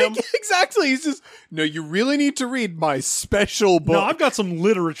just book on him. Exactly. He's just, no, you really need to read my special book. No, I've got some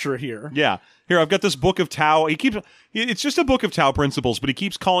literature here. Yeah. Here, I've got this book of Tao. It's just a book of Tao principles, but he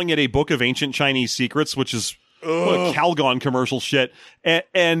keeps calling it a book of ancient Chinese secrets, which is Calgon commercial shit.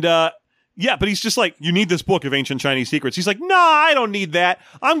 Yeah, but he's just like, you need this book of ancient Chinese secrets. He's like, nah, I don't need that.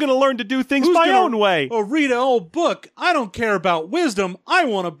 I'm going to learn to do things my own way. Oh, read an old book. I don't care about wisdom. I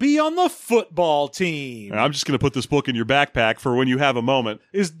want to be on the football team. And I'm just going to put this book in your backpack for when you have a moment.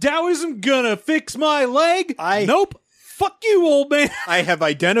 Is Taoism gonna fix my leg? I- Nope. Fuck you, old man. I have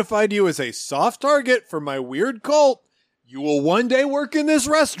identified you as a soft target for my weird cult. You will one day work in this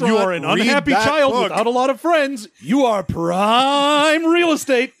restaurant. You are an Read unhappy that child book. without a lot of friends. You are prime real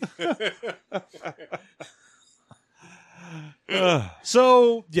estate.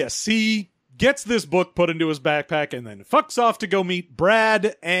 So, yes, he gets this book put into his backpack and then fucks off to go meet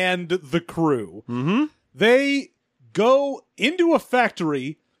Brad and the crew. Mm-hmm. They go into a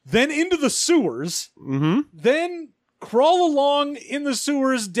factory, then into the sewers, then crawl along in the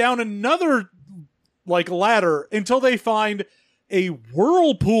sewers down another ladder until they find a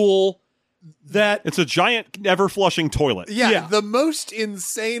whirlpool that It's a giant, ever-flushing toilet. Yeah, the most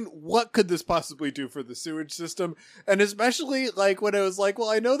insane. What could this possibly do for the sewage system? And especially when it was like, well,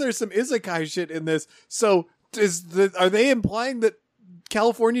 I know there's some isekai shit in this. So are they implying that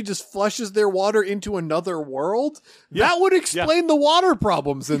California just flushes their water into another world? That would explain the water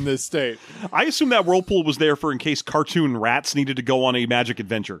problems in this state. I assume that whirlpool was there for in case cartoon rats needed to go on a magic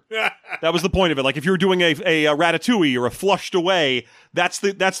adventure. That was the point of it. Like if you were doing a Ratatouille or a Flushed Away, that's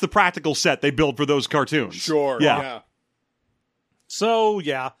the practical set they build for those cartoons. Sure. Yeah. So,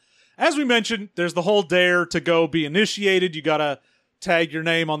 yeah. As we mentioned, there's the whole dare to go be initiated. You gotta tag your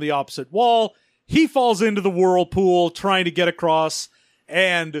name on the opposite wall. He falls into the whirlpool trying to get across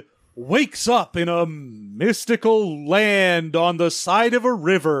and wakes up in a mystical land on the side of a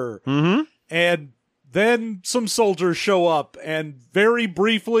river. Mm-hmm. And then some soldiers show up, and very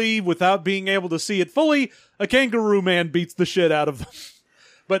briefly, without being able to see it fully, a kangaroo man beats the shit out of them.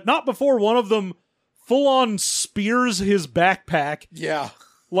 But not before one of them full-on spears his backpack, Yeah.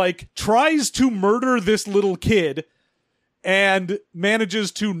 tries to murder this little kid, and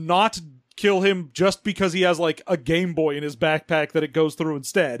manages to not kill him just because he has a Game Boy in his backpack that it goes through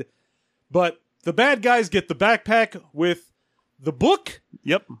instead. But the bad guys get the backpack with the book.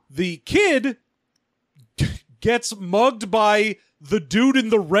 Yep. The kid gets mugged by the dude in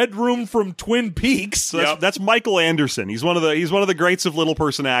the red room from Twin Peaks. So that's Michael Anderson. He's one of the greats of little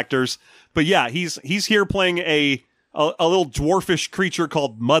person actors. But yeah, he's here playing a little dwarfish creature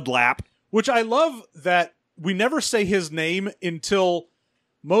called Mudlap. Which I love that we never say his name until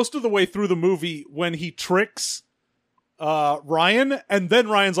most of the way through the movie when he tricks Ryan, and then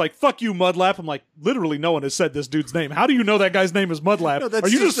Ryan's like, fuck you, Mudlap. I'm like, literally no one has said this dude's name. How do you know that guy's name is Mudlap? No, that's Are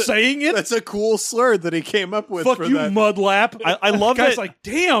you just saying it? That's a cool slur that he came up with. Fuck for you, that. Mudlap. I love the guy's that- like,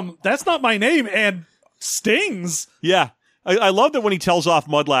 damn, that's not my name, and stings. Yeah. I love that when he tells off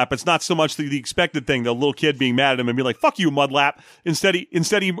Mudlap, it's not so much the expected thing, the little kid being mad at him and be like, fuck you, Mudlap. Instead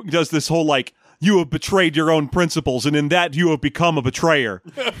he does this whole you have betrayed your own principles, and in that you have become a betrayer.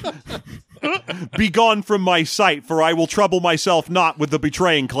 Be gone from my sight, for I will trouble myself not with the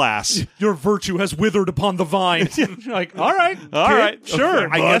betraying class. Your virtue has withered upon the vine. You're like, all right, All kid, right, sure.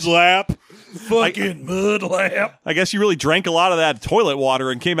 I guess- Mudlap. Fucking Mudlap. I guess you really drank a lot of that toilet water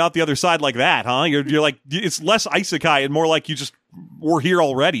and came out the other side like that, huh? You're like, it's less isekai and more like you just were here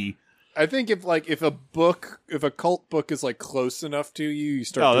already. I think if a cult book is close enough to you, you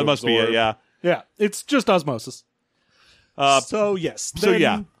start. Oh, to that must be absorb. it, yeah. Yeah, it's just osmosis. So, yes. so,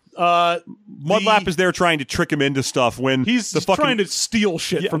 yeah. Mudlap is there trying to trick him into stuff when He's the fucking trying to steal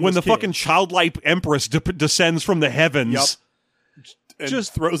shit from when this the kid. fucking childlike empress descends from the heavens. Yep. And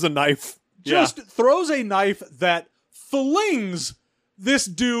Just- throws a knife. just throws a knife that flings this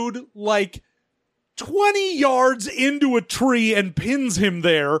dude 20 yards into a tree and pins him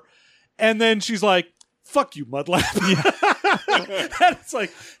there. And then she's like, fuck you, Mudlap. And it's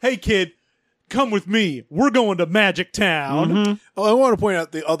like, hey, kid, come with me. We're going to Magic Town. Oh, I want to point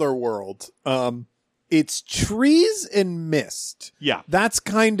out the other world. it's trees and mist. Yeah. That's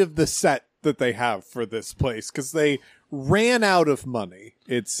kind of the set that they have for this place because they ran out of money,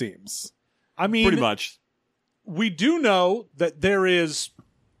 it seems. I mean, Pretty much. we do know that there is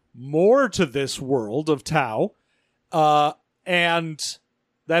more to this world of Tau, and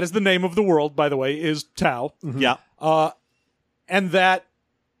that is the name of the world, by the way, is Tau, Yeah. and that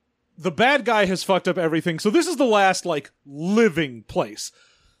the bad guy has fucked up everything. So this is the last, like, living place.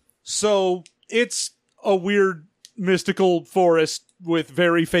 So it's a weird mystical forest with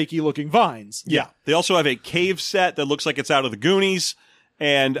very fakey-looking vines. Yeah. They also have a cave set that looks like it's out of the Goonies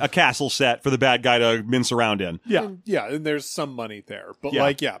and a castle set for the bad guy to mince around in. Yeah. And there's some money there. But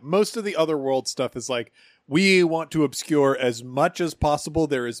Yeah. most of the other world stuff is like, we want to obscure as much as possible.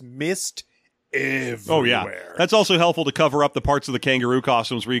 There is mist everywhere. Oh, yeah. That's also helpful to cover up the parts of the kangaroo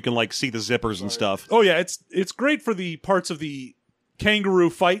costumes where you can, like, see the zippers and stuff. Oh, yeah, it's great for the parts of the kangaroo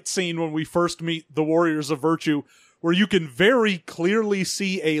fight scene when we first meet the Warriors of Virtue, where you can very clearly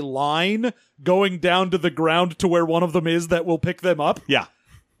see a line going down to the ground to where one of them is that will pick them up. Yeah.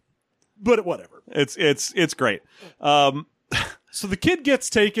 But whatever. It's great. So the kid gets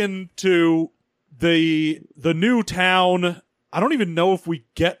taken to the new town. I don't even know if we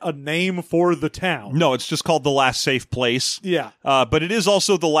get a name for the town. No, it's just called The Last Safe Place. Yeah. But it is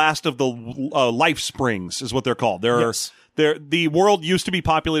also the last of the life springs, is what they're called. Yes. The world used to be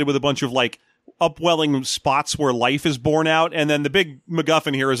populated with a bunch of, like, upwelling spots where life is born out, and then the big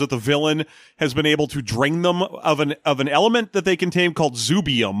MacGuffin here is that the villain has been able to drain them of an element that they contain called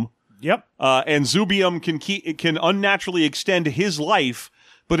Zubium. Yep. And Zubium can unnaturally extend his life,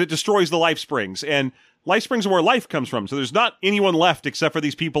 but it destroys the life springs. And life springs are where life comes from. So there's not anyone left except for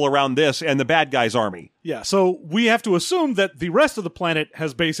these people around this and the bad guy's army. Yeah, so we have to assume that the rest of the planet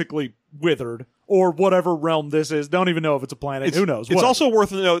has basically withered, or whatever realm this is. Don't even know if it's a planet. Who knows? It's Whatever. also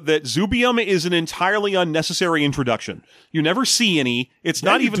worth note that Zubium is an entirely unnecessary introduction. You never see any. It's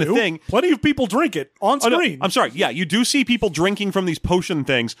Yeah, not you even do. a thing. Plenty of people drink it on Oh, no, screen. I'm sorry. Yeah, you do see people drinking from these potion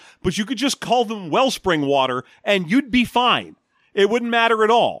things, but you could just call them wellspring water and you'd be fine. It wouldn't matter at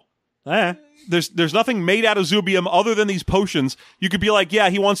all. There's nothing made out of Zubium other than these potions. You could be like, yeah,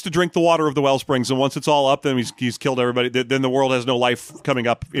 he wants to drink the water of the well springs, and once it's all up, then he's killed everybody. Then the world has no life coming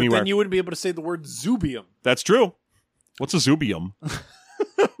up anywhere. Then you wouldn't be able to say the word Zubium. That's true. What's a Zubium?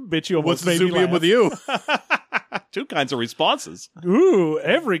 Bitch, you almost What's made me Zubium laugh. with you? Two kinds of responses. Ooh,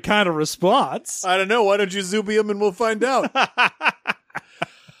 every kind of response. I don't know. Why don't you Zubium and we'll find out.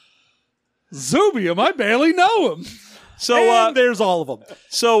 Zubium, I barely know him. So And there's all of them.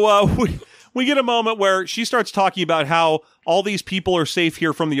 So we get a moment where she starts talking about how all these people are safe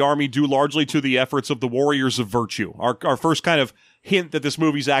here from the army due largely to the efforts of the Warriors of Virtue. Our first kind of hint that this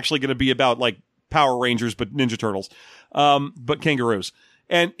movie's actually going to be about, like, Power Rangers but Ninja Turtles, but kangaroos.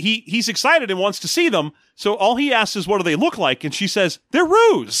 And he's excited and wants to see them. So all he asks is, what do they look like? And she says, they're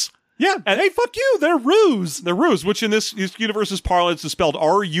roos. Yeah, and hey, fuck you, they're ruse. They're roos, which in this universe's parlance is spelled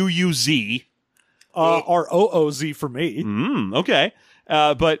R-U-U-Z. R-O-O-Z for me. Okay.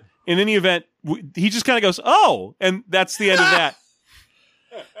 But in any event, he just kind of goes, oh, and that's the end of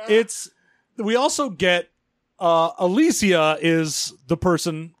that. We also get Alicia is the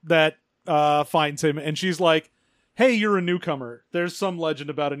person that finds him, and she's like, hey, you're a newcomer. There's some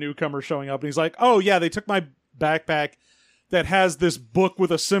legend about a newcomer showing up. And he's like, oh, yeah, they took my backpack that has this book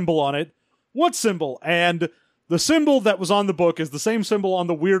with a symbol on it. What symbol? And the symbol that was on the book is the same symbol on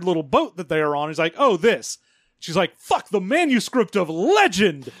the weird little boat that they are on. He's like, oh, this. She's like, fuck, the manuscript of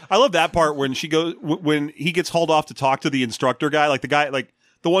legend. I love that part when when he gets hauled off to talk to the instructor guy, like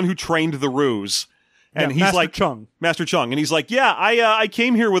the one who trained the ruse. And Yeah, he's Master like, Chung. Master Chung. And he's like, yeah, I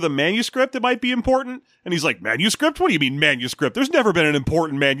came here with a manuscript that might be important. And he's like, manuscript? What do you mean manuscript? There's never been an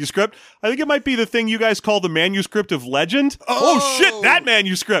important manuscript. I think it might be the thing you guys call the manuscript of legend. Oh shit, that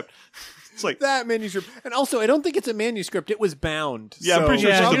manuscript. It's like, That manuscript. And also, I don't think it's a manuscript. It was bound. Yeah, I'm pretty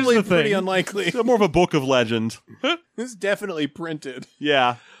sure it's just a- probably here's the pretty thing. unlikely. more of a book of legend. It's definitely printed.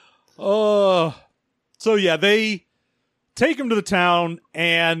 Yeah. So yeah, they take him to the town,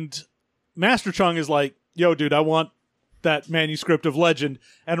 and Master Chung is like, yo, dude, I want that manuscript of legend.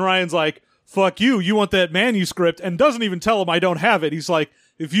 And Ryan's like, fuck you, you want that manuscript, and doesn't even tell him I don't have it. He's like,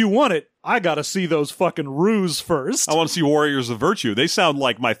 if you want it, I gotta see those fucking ruse first. I want to see Warriors of Virtue. They sound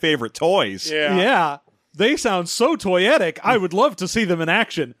like my favorite toys. Yeah. They sound so toyetic. I would love to see them in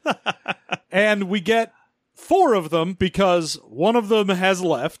action. And we get 4 of them because one of them has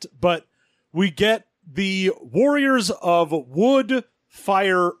left, but we get the Warriors of Wood,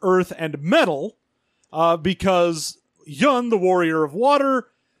 Fire, Earth, and Metal because Yun, the Warrior of Water,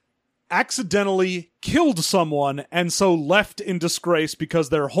 accidentally killed someone and so left in disgrace because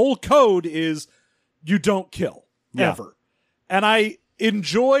their whole code is you don't kill Yeah. ever. And I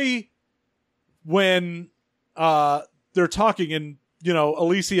enjoy when they're talking and, you know,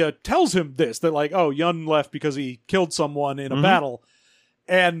 Alicia tells him this, that like, oh, Yun left because he killed someone in a battle.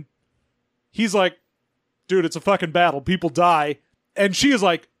 And he's like, dude, it's a fucking battle. People die. And she is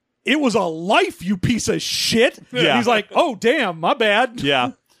like, it was a life, you piece of shit. Yeah. And he's like, oh, damn, my bad.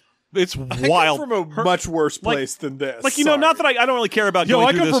 Yeah. It's I wild. come from a much worse place than this. Like, you know, not that I don't really care about Yo, going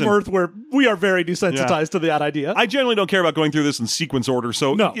I through come this from and- Earth where we are very desensitized to that idea. I generally don't care about going through this in sequence order,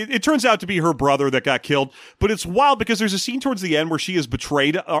 so No. it turns out to be her brother that got killed. But it's wild because there's a scene towards the end where she has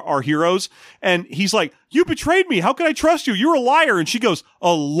betrayed our heroes, and he's like, you betrayed me. How can I trust you? You're a liar. And she goes,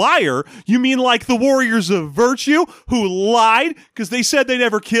 a liar? You mean like the warriors of virtue who lied because they said they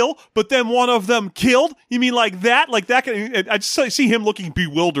never kill, but then one of them killed? You mean like that? Like that? I just see him looking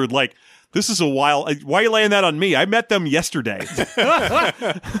bewildered, like, this is a wild. Why are you laying that on me? I met them yesterday.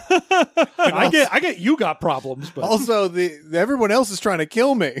 I get you got problems, but Also, everyone else is trying to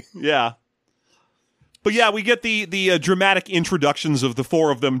kill me. Yeah. But yeah, we get the dramatic introductions of the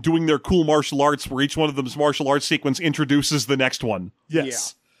four of them doing their cool martial arts, where each one of them's martial arts sequence introduces the next one.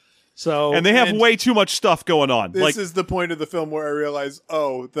 yes. So And they have way too much stuff going on. This Like, is the point of the film where I realize,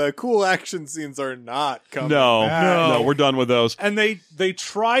 oh, the cool action scenes are not coming no, back. no, we're done with those. and they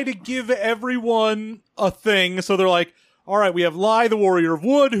try to give everyone a thing. So they're like, all right, we have Lai, the warrior of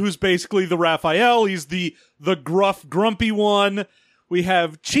wood, who's basically the Raphael. He's the gruff, grumpy one. We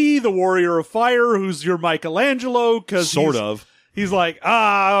have Chi, the warrior of fire, who's your Michelangelo, because Sort of. He's like,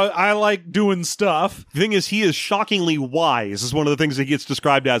 I like doing stuff. The thing is, he is shockingly wise, is one of the things he gets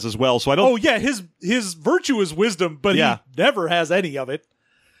described as well. So I don't. Oh yeah, his virtue is wisdom, but Yeah. he never has any of it.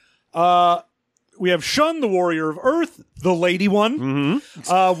 We have Shun, the warrior of earth, the lady one.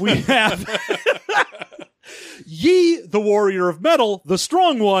 Mm-hmm. We have Yi, the warrior of metal, the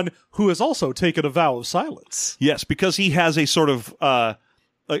strong one, who has also taken a vow of silence. Yes, because he has a sort of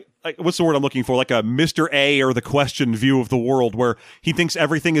like what's the word I'm looking for? Like a Mr. A or the question view of the world, where he thinks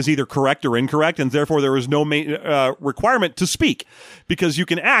everything is either correct or incorrect, and therefore there is no requirement to speak, because you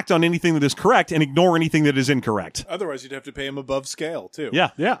can act on anything that is correct and ignore anything that is incorrect. Otherwise, you'd have to pay him above scale, too. Yeah,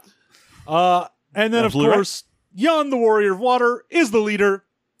 Yeah. And then, of Absolutely course, Yun, the warrior of water, is the leader.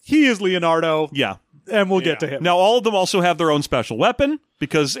 He is Leonardo, yeah. and we'll get to him. Now, all of them also have their own special weapon,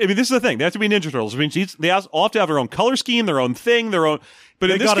 because, I mean, this is the thing. They have to be Ninja Turtles. I mean, they all have to have their own color scheme, their own thing, their own... But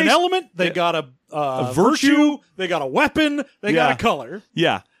They in this got an case- element, they got a virtue, they got a weapon, they got Yeah. a color.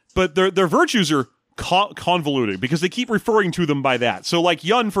 Yeah, but their virtues are convoluted, because they keep referring to them by that. So, like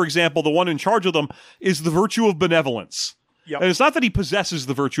Yun, for example, the one in charge of them, is the virtue of benevolence. Yep. And it's not that he possesses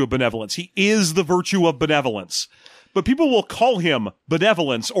the virtue of benevolence. He is the virtue of benevolence. But people will call him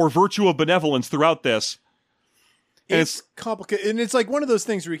benevolence or virtue of benevolence throughout this. And It's complicated. And it's like one of those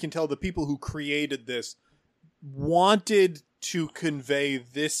things where you can tell the people who created this wanted to convey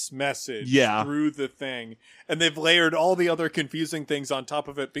this message Yeah. through the thing. And they've layered all the other confusing things on top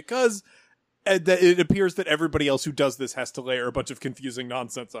of it because it appears that everybody else who does this has to layer a bunch of confusing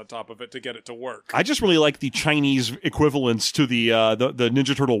nonsense on top of it to get it to work. I just really like the Chinese equivalents to the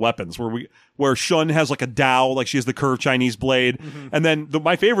Ninja Turtle weapons, where Shun has like a Dao, like she has the curved Chinese blade, and then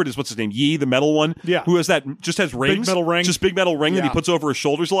my favorite is what's his name, Yi, the metal one, Yeah. who has just has rings, metal ring. just big metal ring that he Yeah. puts over his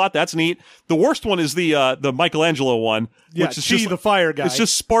shoulders a lot. That's neat. The worst one is the Michelangelo one, Yeah, which is Chi, just the fire guy. It's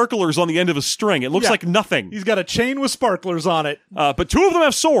just sparklers on the end of a string. It looks Yeah. like nothing. He's got a chain with sparklers on it. But two of them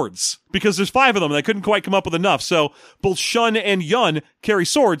have swords, because there's 5 of them and they couldn't quite come up with enough. So both Shun and Yun carry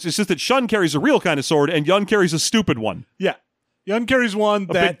swords. It's just that Shun carries a real kind of sword and Yun carries a stupid one. Yeah. Yun carries one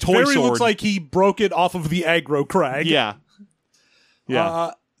that big toy very sword. looks like he broke it off of the aggro crag. Yeah.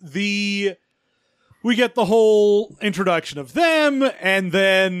 Yeah. We get the whole introduction of them, and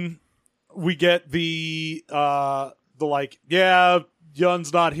then we get the like, yeah,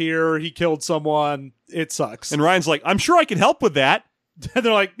 Yun's not here, he killed someone, it sucks. And Ryan's like, I'm sure I can help with that. And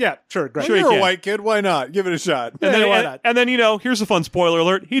they're like, yeah, sure, great. Sure he You're a can. white kid. Why not? Give it a shot. And then, why and, not? and then, here's a fun spoiler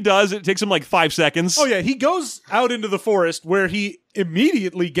alert. He does. It takes him like 5 seconds. Oh yeah, he goes out into the forest where he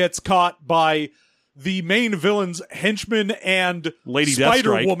immediately gets caught by the main villain's henchman and Lady Spider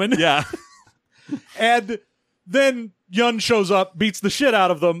Deathstrike. Woman. Yeah. And then Yun shows up, beats the shit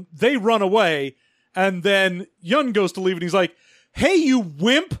out of them. They run away. And then Yun goes to leave and he's like, hey, you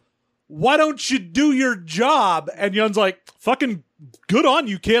wimp, why don't you do your job? And Yun's like, fucking good on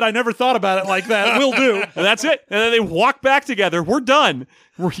you, kid. I never thought about it like that. Will do. And that's it. And then they walk back together. We're done.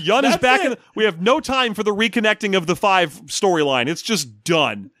 Yun is That's back. it. We have no time for the reconnecting of the 5 storyline. It's just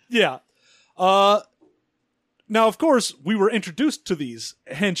done. Yeah. Now, of course, we were introduced to these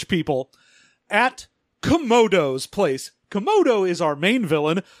hench people at Komodo's place. Komodo is our main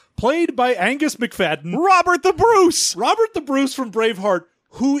villain, played by Angus McFadden. Robert the Bruce. Robert the Bruce from Braveheart,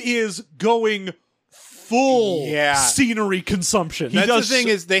 who is going full Yeah. scenery consumption. That's does the thing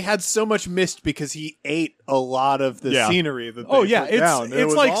so- is they had so much mist because he ate a lot of the Yeah. scenery that they Oh yeah, put down. It it's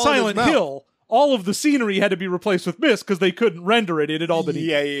was like all in his Silent mouth. Hill. All of the scenery had to be replaced with mist because they couldn't render it. It had all been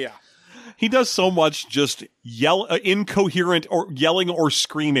eaten. Yeah. He does so much just incoherent or yelling or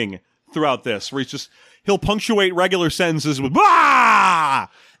screaming throughout this, where he'll punctuate regular sentences with "bah!"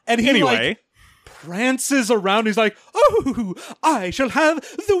 And he Anyway, like prances around. He's like, "Oh, I shall have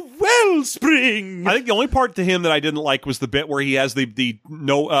the wellspring." I think the only part to him that I didn't like was the bit where he has the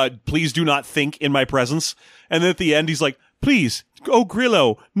no, please do not think in my presence, and then at the end he's like, "Please, oh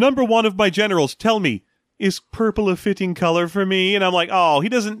Grillo, number one of my generals, tell me, is purple a fitting color for me?" And I'm like, "Oh, he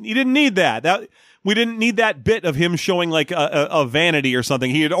didn't need that. We didn't need that bit of him showing like a vanity or something.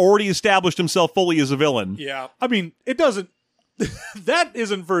 He had already established himself fully as a villain." Yeah. I mean, it doesn't. That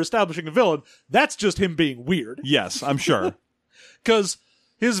isn't for establishing a villain. That's just him being weird. Yes, I'm sure. Because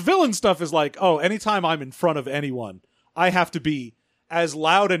his villain stuff is like, oh, anytime I'm in front of anyone, I have to be as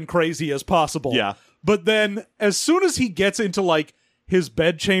loud and crazy as possible. Yeah. But then as soon as he gets into like his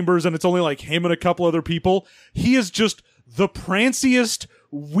bed chambers and it's only like him and a couple other people, he is just the pranciest,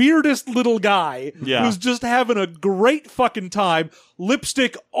 weirdest little guy Yeah. who's just having a great fucking time.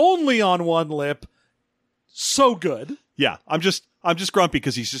 Lipstick only on one lip. So good. Yeah, I'm just grumpy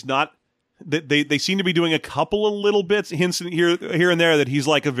because he's just not. They seem to be doing a couple of little bits, hints here and there that he's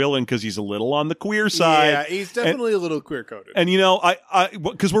like a villain because he's a little on the queer side. Yeah, he's definitely a little queer coded. And you know, I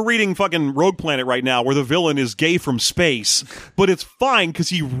because we're reading fucking Rogue Planet right now, where the villain is gay from space, but it's fine because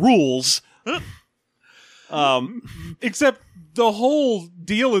he rules. Except the whole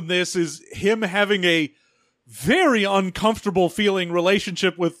deal in this is him having a very uncomfortable feeling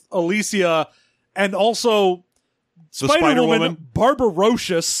relationship with Alicia and also The Spider-Woman,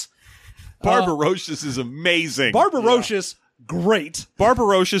 Barbaroshus. Barbaroshus is amazing. Barbaroshus, great.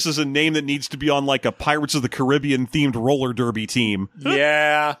 Barbaroshus is a name that needs to be on like a Pirates of the Caribbean themed roller derby team.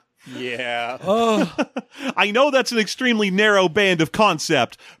 Yeah. I know that's an extremely narrow band of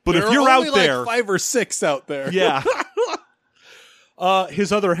concept, but There if are you're only out there, like 5 or 6 out there. yeah.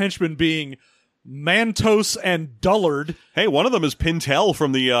 His other henchmen being Mantos and Dullard. Hey, one of them is Pintel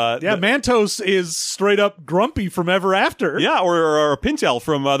from the Mantos is straight up Grumpy from Ever After. or Pintel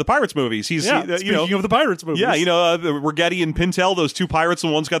from the Pirates movies. He's Speaking of the Pirates movies. yeah, Rigetti and Pintel, those two pirates,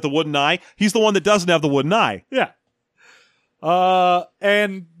 and one's got the wooden eye. He's the one that doesn't have the wooden eye. Yeah.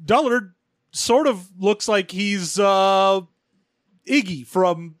 And Dullard sort of looks like he's Iggy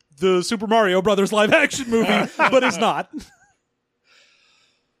from the Super Mario Brothers live action movie, but is not.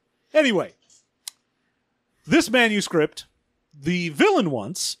 Anyway, this manuscript, the villain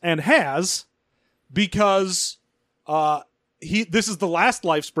wants and has, because this is the last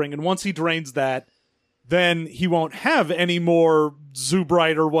life spring, and once he drains that, then he won't have any more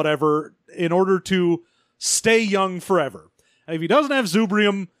Zubrite or whatever in order to stay young forever. And if he doesn't have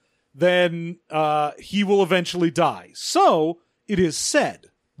Zubrium, then he will eventually die. So it is said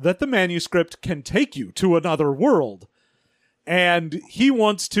that the manuscript can take you to another world. And he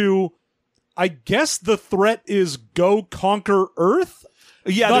wants to, I guess the threat is go conquer Earth?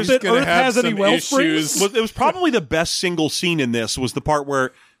 Yeah, Not there's that gonna Earth have has any some well issues. springs? Well, it was probably the best single scene in this was the part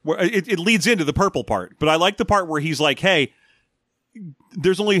where it leads into the purple part. But I like the part where he's like, hey,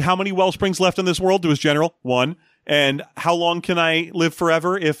 there's only how many well springs left in this world to his general? 1. And how long can I live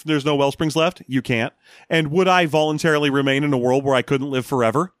forever if there's no well springs left? You can't. And would I voluntarily remain in a world where I couldn't live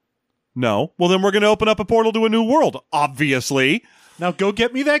forever? No. Well, then we're going to open up a portal to a new world, obviously. Now go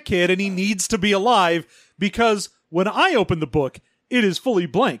get me that kid, and he needs to be alive, because when I open the book, it is fully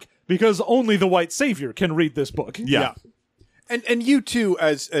blank, because only the white savior can read this book. Yeah. And you too,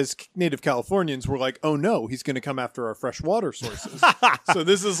 as native Californians, were like, oh no, he's going to come after our fresh water sources. So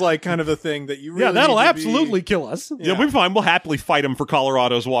this is like kind of a thing that you really Yeah, that'll need to be- absolutely kill us. Yeah, we'll be fine. We'll happily fight him for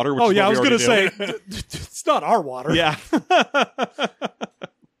Colorado's water. Which Oh is yeah, I what was we going to already say, it's not our water. do. Yeah.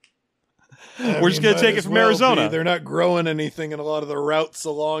 We're just going to Might take it as from well Arizona. be. They're not growing anything in a lot of the routes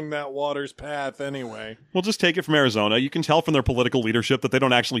along that water's path anyway. We'll just take it from Arizona. You can tell from their political leadership that they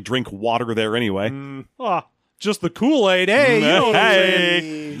don't actually drink water there anyway. Ah, just the Kool-Aid. Hey, you know what I'm saying?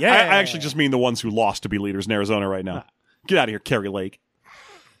 Hey. Yeah. I actually just mean the ones who lost to be leaders in Arizona right now. Get out of here, Kerry Lake.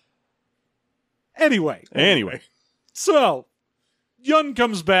 Anyway, so Yun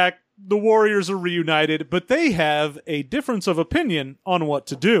comes back. The Warriors are reunited, but they have a difference of opinion on what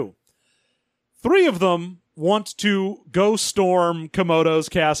to do. 3 of them want to go storm Komodo's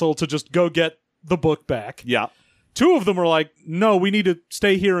castle to just go get the book back. Yeah. two of them are like, no, we need to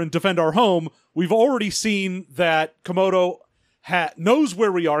stay here and defend our home. We've already seen that Komodo knows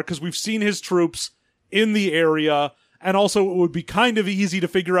where we are because we've seen his troops in the area. And also it would be kind of easy to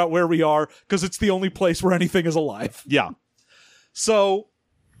figure out where we are because it's the only place where anything is alive. Yeah. So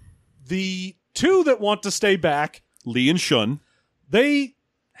the two that want to stay back, Lee and Shun. they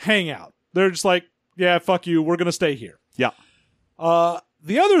hang out. They're just like, yeah, fuck you. We're going to stay here. Yeah.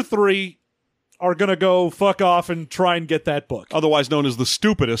 The other three are going to go fuck off and try and get that book. Otherwise known as the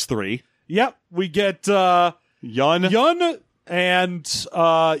stupidest three. Yep. We get Yun. Yun and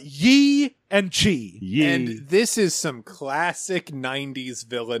Yi and Chi. Yi. And this is some classic 90s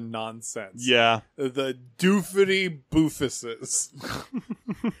villain nonsense. Yeah. The doofity boofuses.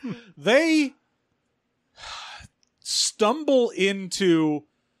 They stumble into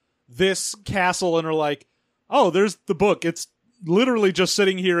this castle and are like, oh, there's the book. It's literally just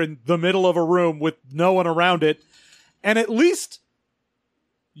sitting here in the middle of a room with no one around it. And at least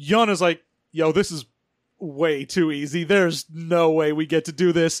Yun is like, yo, this is way too easy. There's no way we get to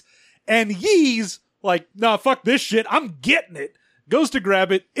do this. And Yi's like, nah, fuck this shit. I'm getting it. Goes to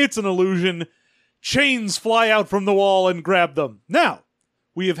grab it. It's an illusion. Chains fly out from the wall and grab them. Now,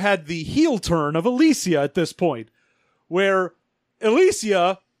 we have had the heel turn of Alicia at this point, where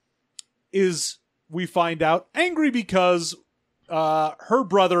Alicia is, we find out, angry because her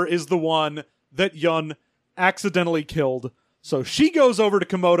brother is the one that Yun accidentally killed. So she goes over to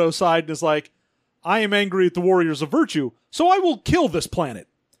Komodo's side and is like, I am angry at the Warriors of Virtue, so I will kill this planet.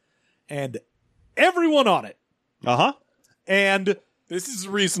 And everyone on it. Uh-huh. And This is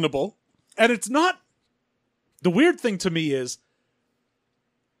reasonable. And it's not... The weird thing to me is,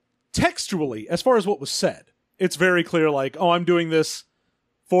 textually, as far as what was said, it's very clear, like, oh, I'm doing this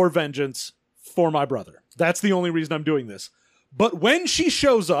for vengeance for my brother. That's the only reason I'm doing this. But when she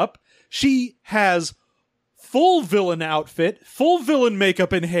shows up, she has full villain outfit, full villain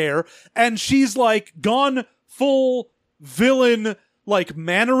makeup and hair, and she's, like, gone full villain... like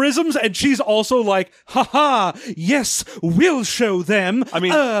mannerisms, and she's also like, haha, yes, we'll show them. I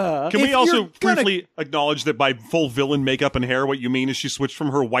mean, can we also you're gonna- briefly acknowledge that by full villain makeup and hair, what you mean is she switched from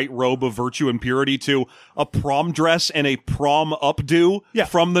her white robe of virtue and purity to a prom dress and a prom updo Yeah.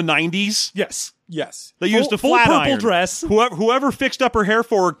 from the 90s? Yes. Yes. They used a Full flat purple iron. dress. Whoever fixed up her hair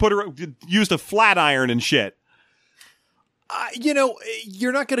for her, used a flat iron and shit.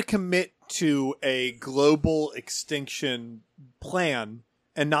 You're not going to commit to a global extinction plan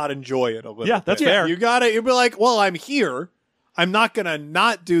and not enjoy it a little Yeah, bit. that's fair. You'll be like, well, I'm here. I'm not going to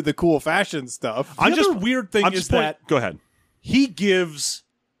not do the cool fashion stuff. The other weird thing is that Go ahead. he gives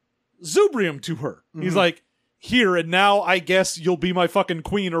Zubrium to her. He's like, here, and now I guess you'll be my fucking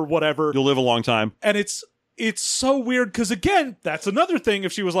queen or whatever. You'll live a long time. And it's so weird, because again, that's another thing.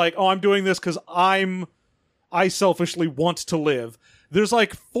 If she was like, oh, I'm doing this because I selfishly want to live. There's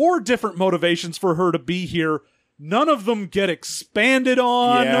like 4 different motivations for her to be here. None of them get expanded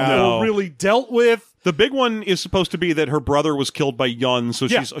on Yeah. or No. really dealt with. The big one is supposed to be that her brother was killed by Yun, so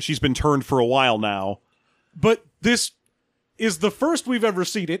Yeah. she's been turned for a while now. But this is the first we've ever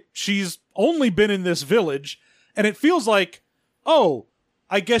seen it. She's only been in this village, and it feels like, oh,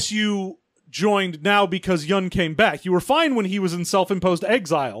 I guess you joined now because Yun came back. You were fine when he was in self-imposed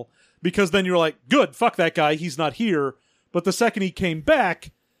exile, because then you were like, good, fuck that guy, he's not here. But the second he came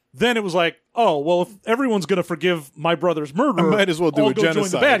back, then it was like, oh, well, if everyone's going to forgive my brother's murderer, I might as well do I'll a go join the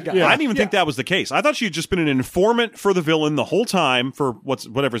genocide. bad guy. Yeah. I didn't even think that was the case. I thought she had just been an informant for the villain the whole time for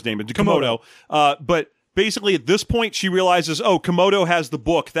whatever his name is, Komodo. But basically at this point she realizes, oh, Komodo has the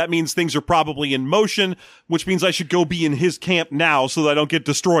book. That means things are probably in motion, which means I should go be in his camp now so that I don't get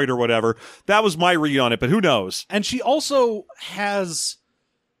destroyed or whatever. That was my read on it, but who knows? And she also has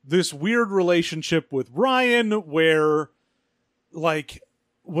this weird relationship with Ryan where, like,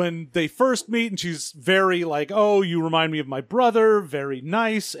 when they first meet and she's very like, oh, you remind me of my brother, very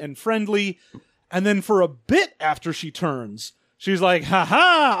nice and friendly. And then for a bit after she turns, she's like,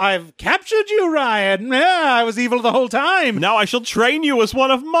 haha, I've captured you, Ryan. Yeah, I was evil the whole time. Now I shall train you as one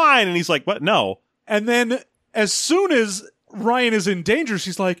of mine. And he's like, what? No. And then as soon as Ryan is in danger,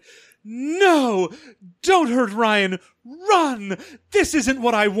 she's like, no, don't hurt Ryan. Run. This isn't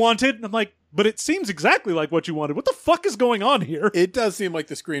what I wanted. And I'm like, but it seems exactly like what you wanted. What the fuck is going on here? It does seem like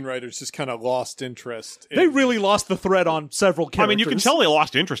the screenwriters just kind of lost interest. They really lost the thread on several characters. I mean, you can tell they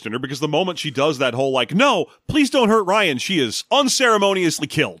lost interest in her because the moment she does that whole like, no, please don't hurt Ryan, she is unceremoniously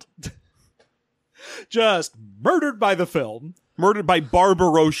killed. Just murdered by the film. Murdered by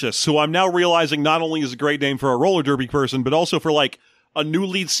Barbarocious, who I'm now realizing not only is a great name for a roller derby person, but also for like a new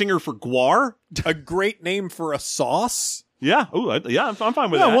lead singer for Guar. a great name for a sauce. Yeah. Ooh, I'm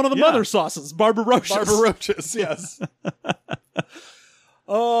fine with Yeah, that. one of the mother sauces, Barbarossa. Barbaroches, yes.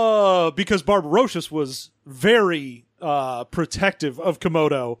 Because Barbarossa was very protective of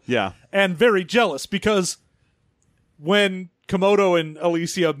Komodo. Yeah. And very jealous because when Komodo and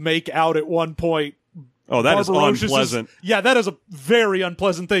Alicia make out at one point, Oh, that is Barbarossa unpleasant. yeah, that is a very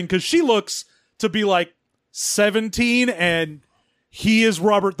unpleasant thing because she looks to be like 17 and he is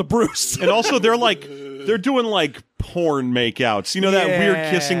Robert the Bruce. And also, they're doing like porn makeouts. You know that weird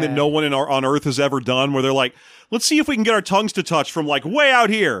kissing that no one on Earth has ever done, where they're like, let's see if we can get our tongues to touch from like way out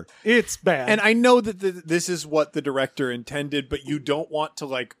here. It's bad. And I know that this is what the director intended, but you don't want to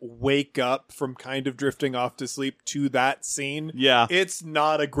like wake up from kind of drifting off to sleep to that scene. Yeah. It's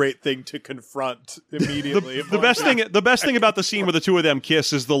not a great thing to confront immediately. The best thing about the scene where the two of them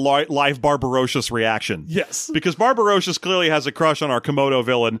kiss is the live Barbarossa reaction. yes. Because Barbarossa clearly has a crush on our Komodo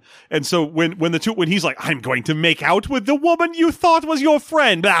villain, and so when he's like, "I'm going to make out with the woman you thought was your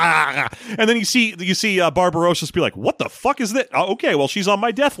friend," blah, and then you see Barbarossa be like, "What the fuck is that?" Oh, okay, well she's on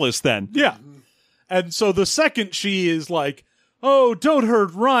my death list then. Yeah. And so the second she is like, oh, don't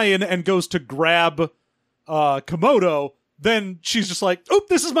hurt Ryan, and goes to grab Komodo, then she's just like, oop,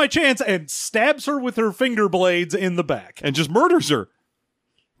 this is my chance, and stabs her with her finger blades in the back. And just murders her.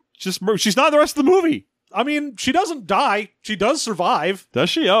 She's not the rest of the movie. I mean, she doesn't die. She does survive. Does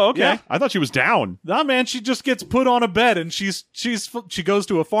she? Oh, okay. Yeah. I thought she was down. Nah, man, she just gets put on a bed, and she goes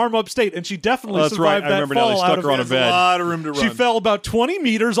to a farm upstate, and she definitely That's right. survived I that remember now. They fall stuck out her on a of bed. a lot of room to run. She fell about 20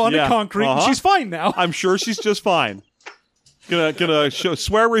 meters onto Yeah. concrete, and Uh-huh. she's fine now. I'm sure she's just fine. Gonna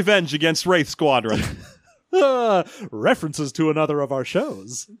swear revenge against Wraith Squadron. References to another of our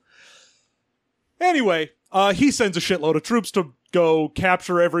shows. Anyway, he sends a shitload of troops to go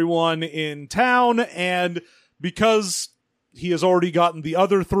capture everyone in town, and because he has already gotten the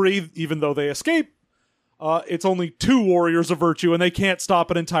other three, even though they escape, it's only 2 warriors of virtue, and they can't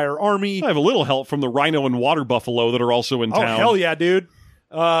stop an entire army. I have a little help from the rhino and water buffalo that are also in Oh, town. hell yeah, dude.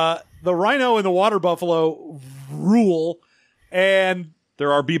 The rhino and the water buffalo rule, and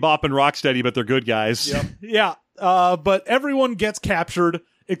There are Bebop and Rocksteady, but they're good guys. yeah, but everyone gets captured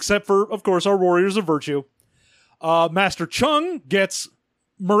except for, of course, our warriors of virtue. Master Chung gets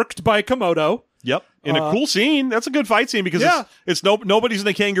murked by Komodo. Yep. In a cool scene. That's a good fight scene because Yeah. it's nobody's in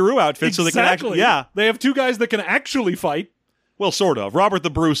a kangaroo outfit, so they can actually. Yeah. They have 2 guys that can actually fight. Well, sort of. Robert the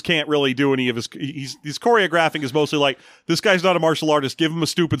Bruce can't really do any of his. He's choreographing is mostly like, this guy's not a martial artist. Give him a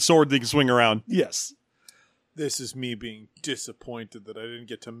stupid sword that he can swing around. Yes. This is me being disappointed that I didn't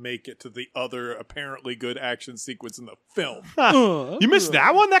get to make it to the other apparently good action sequence in the film. You missed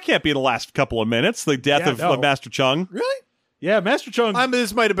that one? That can't be in the last couple of minutes. The death Yeah, of no. Master Chung. Really? Yeah, Master Chung.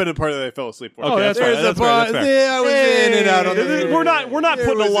 This might have been a part that I fell asleep for. Okay, that's fair, There's that's a fair, part. that's fair. Yeah, I was in and out on the. We're not There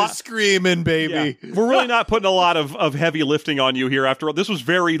putting a was lot. screaming, baby. Yeah. We're really not putting a lot of heavy lifting on you here. After all, this was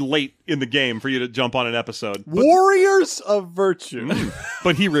very late in the game for you to jump on an episode. Warriors of Virtue.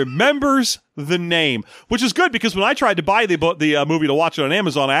 But he remembers the name, which is good because when I tried to buy the movie to watch it on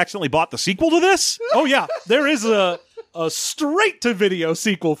Amazon, I accidentally bought the sequel to this. Oh, yeah. There is a straight-to-video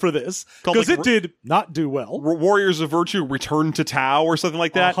sequel for this Called, because like, it did not do well. Warriors of Virtue Return to Tao or something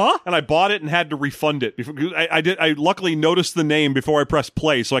like that. Uh-huh. And I bought it and had to refund it. I luckily noticed the name before I pressed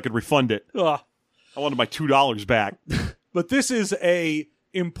play so I could refund it. Ugh. I wanted my $2 back. But this is a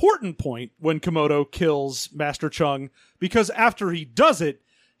important point when Komodo kills Master Chung because after he does it,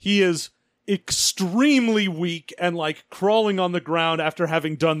 he is extremely weak and like crawling on the ground after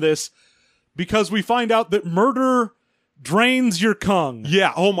having done this because we find out that murder drains your Kung.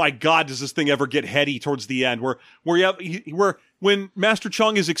 Yeah. Oh my God. Does this thing ever get heady towards the end? Where when Master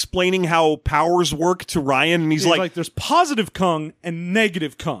Chung is explaining how powers work to Ryan, and he's like, there's positive Kung and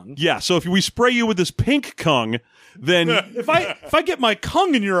negative Kung. yeah. So if we spray you with this pink Kung, then If I get my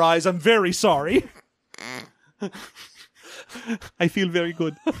Kung in your eyes, I'm very sorry. I feel very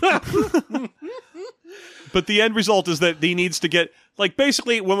good. But the end result is that he needs to get, like,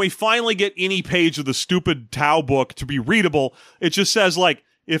 basically, when we finally get any page of the stupid Tao book to be readable, it just says, like,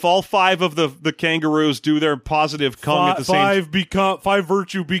 if all 5 of the kangaroos do their positive Kung at the same time. 5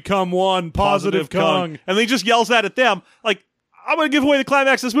 virtue become 1 positive Kung. And then he just yells that at them. Like, I'm going to give away the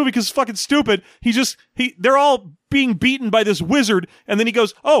climax of this movie because it's fucking stupid. They're all being beaten by this wizard. And then he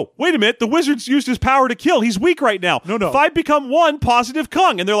goes, oh, wait a minute. The wizard's used his power to kill. He's weak right now. No. 5 become 1 positive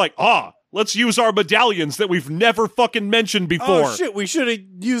Kung. And they're like, let's use our medallions that we've never fucking mentioned before. Oh shit! We should have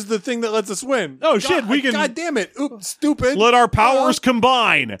used the thing that lets us win. Oh, shit, we can- God damn it! Oops, stupid. Let our powers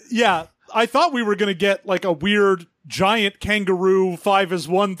combine. Yeah, I thought we were going to get like a weird giant kangaroo 5 is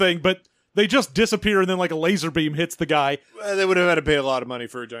 1 thing, but They just disappear, and then like a laser beam hits the guy. They would have had to pay a lot of money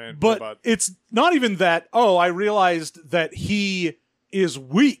for a giant But robot. it's not even that, oh, I realized that he is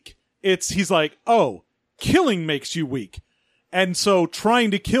weak. He's like, oh, killing makes you weak. And so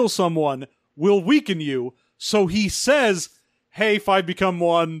trying to kill someone will weaken you. So he says, hey, 5 become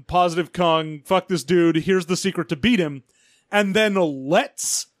 1, positive Kung, fuck this dude, here's the secret to beat him. And then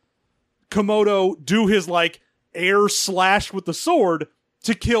lets Komodo do his like air slash with the sword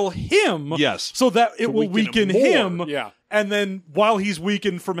to kill him. Yes. So that it will weaken him. more. Yeah. And then while he's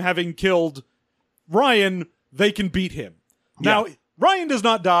weakened from having killed Ryan, they can beat him. Now, Ryan does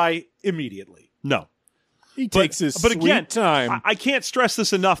not die immediately. No. He takes his But sweet again, time. I can't stress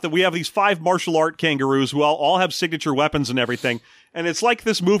this enough that we have these 5 martial art kangaroos who all have signature weapons and everything. And it's like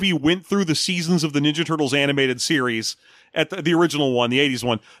this movie went through the seasons of the Ninja Turtles animated series at the original one, the 80s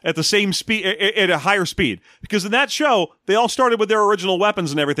one, at the same speed, at a higher speed. Because in that show, they all started with their original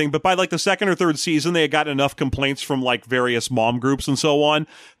weapons and everything, but by like the 2nd or 3rd season, they had gotten enough complaints from like various mom groups and so on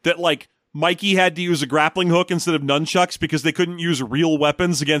that like Mikey had to use a grappling hook instead of nunchucks because they couldn't use real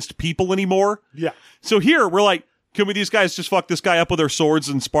weapons against people anymore. Yeah. So here, we're like, can these guys just fuck this guy up with their swords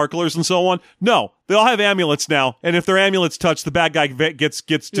and sparklers and so on? No. They all have amulets now, and if their amulets touch, the bad guy gets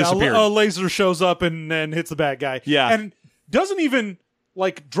disappeared. A laser shows up and hits the bad guy. Yeah. And doesn't even,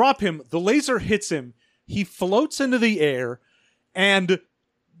 like, drop him. The laser hits him. He floats into the air, and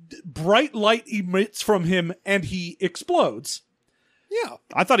bright light emits from him, and he explodes. Yeah.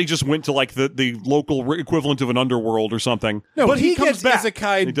 I thought he just went to like the local equivalent of an underworld or something. No, But he comes gets back. He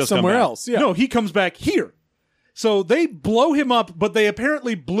Isekai does come somewhere back. else. Yeah. No, he comes back here. So they blow him up, but they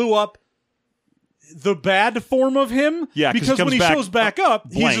apparently blew up the bad form of him. Yeah, 'cause he because when comes he back shows back up,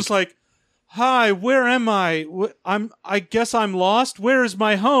 he's blank. just like, "Hi, where am I? I guess I'm lost. Where is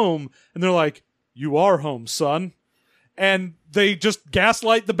my home?" And they're like, "You are home, son." And they just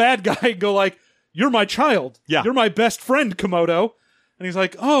gaslight the bad guy and go like, "You're my child. Yeah. You're my best friend, Komodo." And he's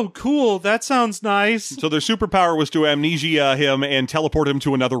like, "Oh, cool. That sounds nice." So their superpower was to amnesia him and teleport him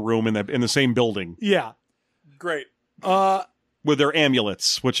to another room in the same building Yeah. Great. with their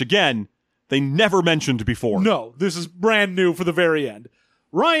amulets, which again, they never mentioned before. No, this is brand new for the very end.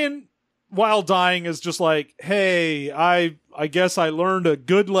 Ryan, while dying, is just like, hey, I guess I learned a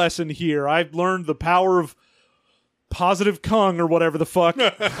good lesson here. I've learned the power of positive Kung or whatever the fuck.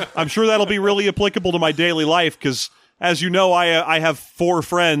 I'm sure that'll be really applicable to my daily life because, as you know, I have 4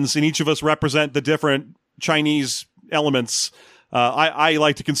 friends and each of us represent the different Chinese elements. I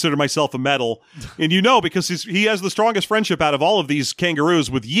like to consider myself a metal. And you know, because he has the strongest friendship out of all of these kangaroos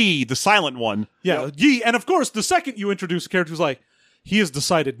with Yi, the silent one. Yeah, Yi. And of course, the second you introduce a character who's like, he has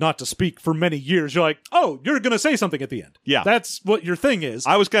decided not to speak for many years, you're like, oh, you're going to say something at the end. Yeah. That's what your thing is.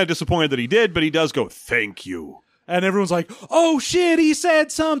 I was kind of disappointed that he did, but he does go, thank you. And everyone's like, oh shit, he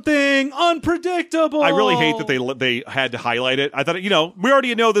said something unpredictable. I really hate that they had to highlight it. I thought, we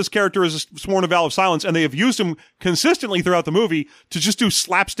already know this character is sworn a vow of silence, and they have used him consistently throughout the movie to just do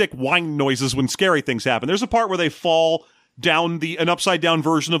slapstick whine noises when scary things happen. There's a part where they fall down an upside down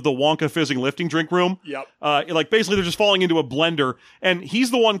version of the Wonka fizzing lifting drink room. Yep. Like basically they're just falling into a blender, and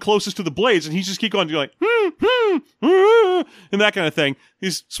he's the one closest to the blades, and he's just keep going to like, and that kind of thing.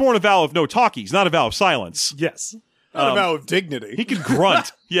 He's sworn a vow of no talkies, not a vow of silence. Yes. Not a vow of dignity. He can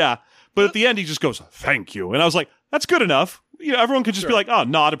grunt, yeah. But at the end, he just goes, thank you. And I was like, that's good enough. Everyone could just be like, oh,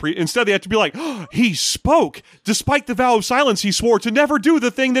 not instead they have to be like, oh, he spoke. Despite the vow of silence, he swore to never do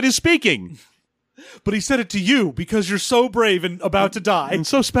the thing that is speaking. But he said it to you because you're so brave and about to die. And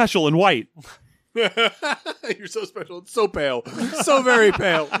so special and white. You're so special. It's so pale. So very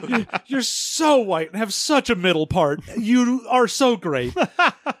pale. You're so white and have such a middle part. You are so great.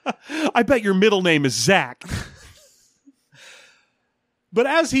 I bet your middle name is Zach. But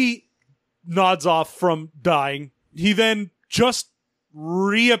as he nods off from dying, he then just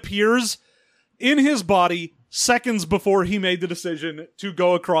reappears in his body seconds before he made the decision to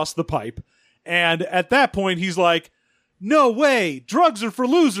go across the pipe. And at that point, he's like, no way, drugs are for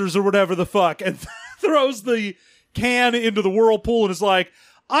losers or whatever the fuck, and throws the can into the whirlpool and is like,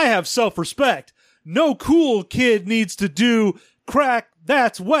 I have self-respect. No cool kid needs to do crack,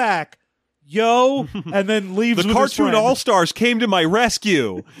 that's whack. Yo, and then leaves The with his cartoon friend. All-Stars came to my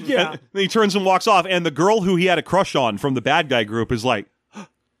rescue. Yeah. And then he turns and walks off, and the girl who he had a crush on from the bad guy group is like,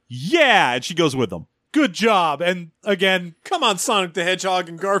 yeah, and she goes with them. Good job. And again, Come on, Sonic the Hedgehog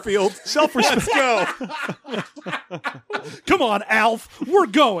and Garfield. Self-respect. Let's go. come on, Alf, we're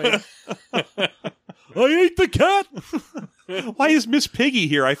going. I ate the cat. Why is Miss Piggy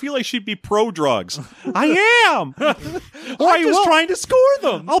here? I feel like she'd be pro-drugs. I am! Or I'm just trying to score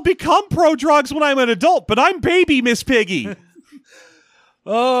them. I'll become pro-drugs when I'm an adult, but I'm baby Miss Piggy.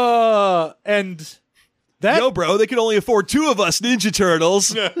 And that Yo, bro, they can only afford 2 of us Ninja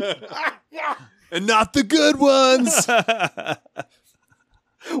Turtles. And not the good ones.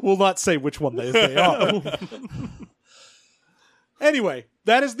 will not say which one they are. Anyway,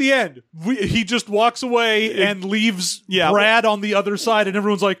 that is the end. He just walks away and leaves Brad on the other side, and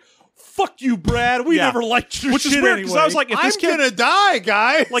everyone's like, "Fuck you, Brad. We never liked your Which shit is weird because anyway." I was like, if this I'm kid, gonna die,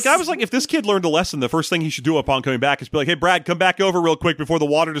 guys. like, I was like, if this kid learned a lesson, the first thing he should do upon coming back is be like, "Hey, Brad, come back over real quick before the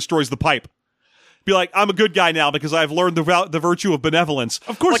water destroys the pipe." Be like, I'm a good guy now because I've learned the virtue of benevolence.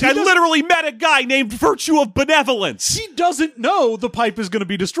 Of course, like I literally met a guy named Virtue of Benevolence. he doesn't know the pipe is going to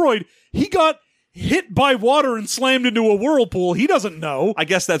be destroyed. He got hit by water and slammed into a whirlpool. He doesn't know. I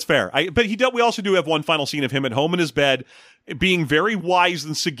guess that's fair. But we also do have one final scene of him at home in his bed, being very wise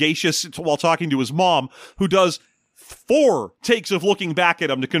and sagacious while talking to his mom, who does 4 takes of looking back at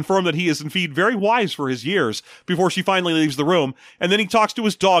him to confirm that he is indeed very wise for his years before she finally leaves the room. And then he talks to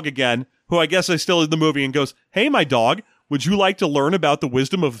his dog again, who I guess is still in the movie, and goes, "Hey, my dog, would you like to learn about the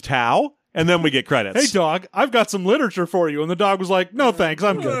wisdom of Tao?" And then we get credits. Hey, dog, I've got some literature for you. And the dog was like, "No, thanks.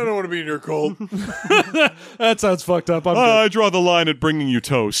 I'm I good." don't want to be in your cult. That sounds fucked up. I'm good. I draw the line at bringing you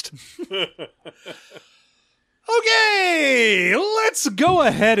toast. Okay, let's go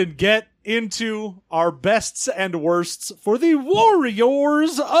ahead and get into our bests and worsts for the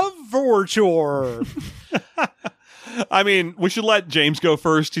Warriors of Vorture. I mean, we should let James go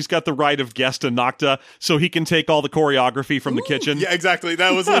first. He's got the right of guest and Nocta, so he can take all the choreography from the kitchen. Yeah, exactly.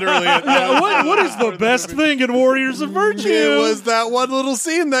 That was literally it. What is the best thing in Warriors of Virtue? It was that one little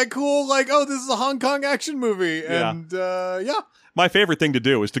scene, that cool, like, oh, this is a Hong Kong action movie. Yeah. And, yeah. My favorite thing to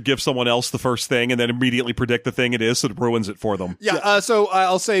do is to give someone else the first thing and then immediately predict the thing it is so it ruins it for them. Yeah, so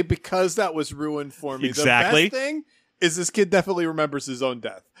I'll say because that was ruined for me, Exactly. the best thing is this kid definitely remembers his own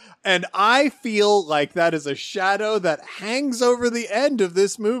death. And I feel like that is a shadow that hangs over the end of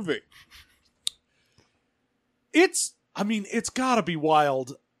this movie. It's gotta be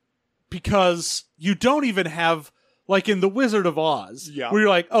wild because you don't even have, like in The Wizard of Oz, Yeah. where you're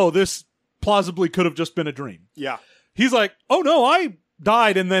like, oh, this plausibly could have just been a dream. Yeah. He's like, oh no, I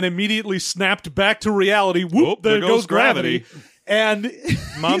died and then immediately snapped back to reality. Whoop, there goes gravity. And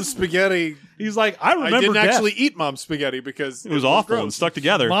Mom's spaghetti. he's like, I remember I didn't death. actually eat mom's spaghetti because It was awful gross. and stuck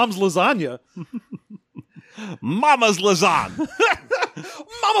together. Mom's lasagna. Mama's lasagna.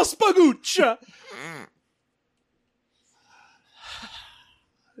 Mama spagooch.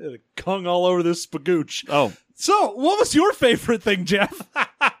 Kung all over this spagooch. Oh, So, what was your favorite thing, Jeff?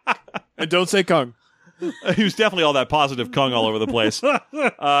 And don't say Kung. he was definitely all that positive Kung all over the place.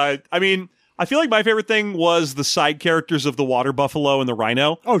 I mean, I feel like my favorite thing was the side characters of the water buffalo and the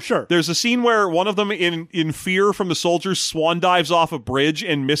rhino. Oh, sure. There's a scene where one of them, in fear from the soldiers, swan dives off a bridge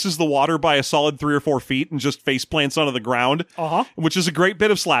and misses the water by a solid 3 or 4 feet and just face plants onto the ground, which is a great bit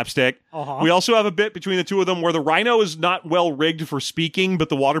of slapstick. We also have a bit between the two of them where the rhino is not well rigged for speaking, but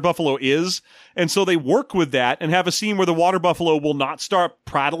the water buffalo is. And so they work with that and have a scene where the water buffalo will not start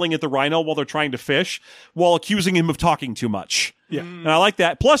prattling at the rhino while they're trying to fish, while accusing him of talking too much. Yeah. And I like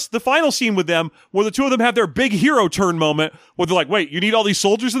that. Plus, the final scene with them, where the two of them have their big hero turn moment, where they're like, wait, you need all these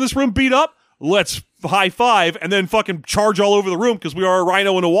soldiers in this room beat up? Let's high five and then fucking charge all over the room because we are a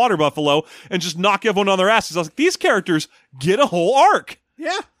rhino and a water buffalo and just knock everyone on their asses. I was like, these characters get a whole arc.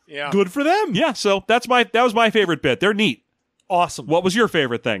 Yeah. Yeah. Good for them. Yeah, so that was my favorite bit. They're neat. Awesome. What was your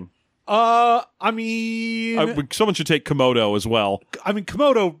favorite thing? I mean, Someone should take Komodo as well.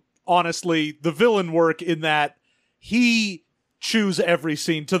 Komodo, honestly, the villain work in that he chews every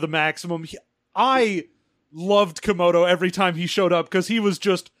scene to the maximum. I loved Komodo every time he showed up because he was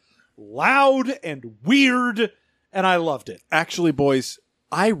just loud and weird, and I loved it. Actually, boys,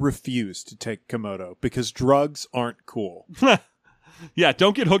 I refuse to take Komodo because drugs aren't cool. Yeah,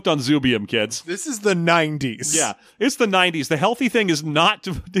 don't get hooked on Zubium, kids. This is the 90s. Yeah, it's the 90s. The healthy thing is not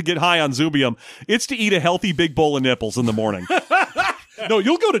to get high on Zubium. It's to eat a healthy big bowl of nipples in the morning. No,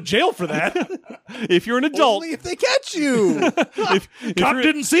 you'll go to jail for that. If you're an adult, Only if they catch you. if Cop you're-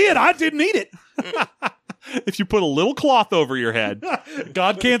 didn't see it. I didn't eat it. if you put a little cloth over your head.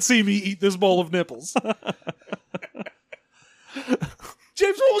 God can't see me eat this bowl of nipples.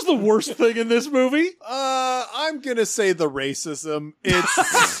 James, what was the worst thing in this movie? I'm gonna say the racism. It's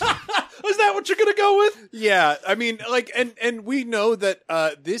Is that what you're going to go with? yeah. I mean, like, and we know that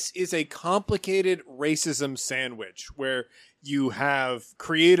this is a complicated racism sandwich where you have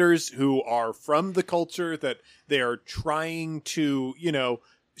creators who are from the culture that they are trying to,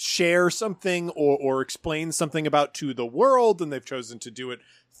 share something or explain something about to the world, and they've chosen to do it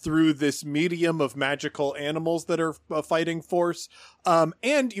through this medium of magical animals that are a fighting force.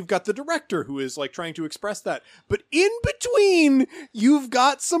 And you've got the director who is like trying to express that. But in between, you've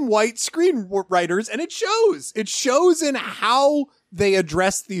got some white screenwriters, and it shows. It shows in how they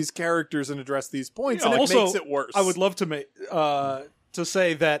address these characters and address these points, and it also, makes it worse. I would love to to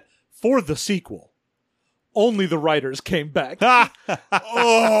say that for the sequel, only the writers came back.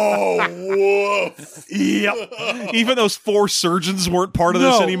 Oh, woof. Yep. Even those 4 surgeons weren't part of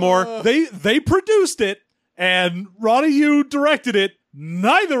this anymore. They produced it, and Ronnie Yu directed it.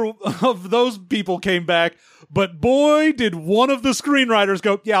 Neither of those people came back, but boy, did one of the screenwriters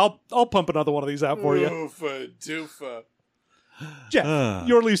go, yeah, I'll pump another one of these out for you. Oofa doofa. Jeff,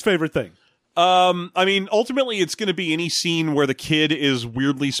 your least favorite thing? I mean, ultimately, it's going to be any scene where the kid is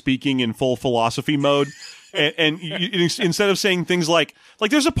weirdly speaking in full philosophy mode. Instead of saying things like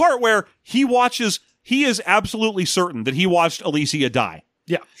there's a part where he is absolutely certain that he watched Alicia die.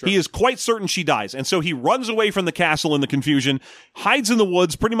 Yeah, sure. He is quite certain she dies. And so he runs away from the castle in the confusion, hides in the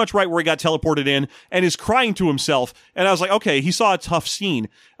woods, pretty much right where he got teleported in, and is crying to himself. And I was like, okay, he saw a tough scene,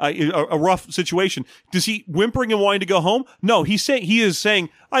 a rough situation. Does he whimpering and wanting to go home? No, he is saying,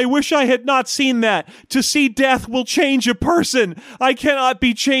 I wish I had not seen that. To see death will change a person. I cannot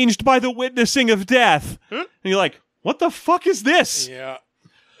be changed by the witnessing of death. And you're like, what the fuck is this? Yeah.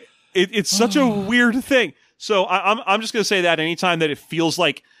 It's such a weird thing. So I'm just going to say that anytime that it feels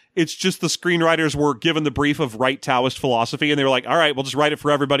like it's just the screenwriters were given the brief of write Taoist philosophy, and they were like, all right, we'll just write it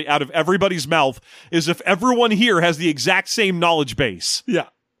for everybody out of everybody's mouth, as if everyone here has the exact same knowledge base. Yeah.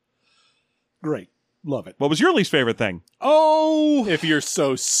 Great. Love it. What was your least favorite thing? Oh, If you're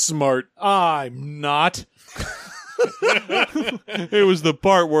so smart. I'm not. It was the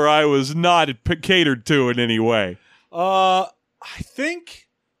part where I was not catered to in any way. I think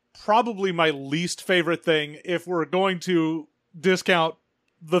probably my least favorite thing, if we're going to discount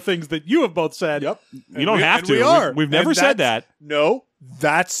the things that you have both said. Yep. You don't have to. We are. We've never And said that. No,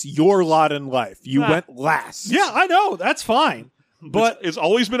 that's your lot in life. You went last. Yeah, I know. That's fine. But It's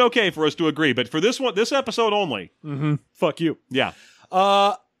always been okay for us to agree, but for this episode only. fuck you. Yeah. I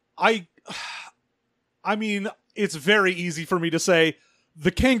mean, it's very easy for me to say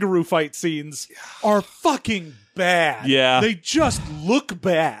the kangaroo fight scenes are fucking bad. Yeah. They just look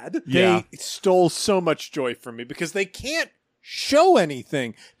bad. Yeah. They stole so much joy from me because they can't show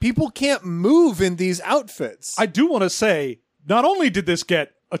anything. People can't move in these outfits. I do want to say, not only did this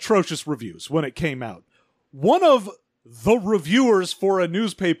get atrocious reviews when it came out, one of the reviewers for a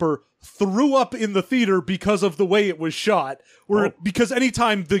newspaper threw up in the theater because of the way it was shot. Because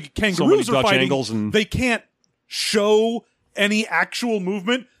anytime the kangaroos are Dutch fighting, angles and- they can't show any actual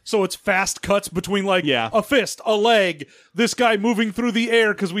movement, so it's fast cuts between a fist, a leg, this guy moving through the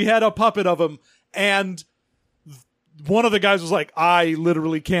air because we had a puppet of him, and one of the guys was like, I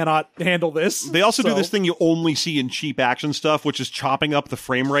literally cannot handle this. They also do this thing you only see in cheap action stuff, which is chopping up the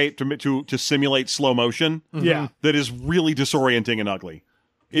frame rate to simulate slow motion. Yeah. That is really disorienting and ugly.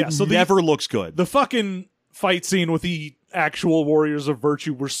 It so never looks good. The fucking fight scene with the actual Warriors of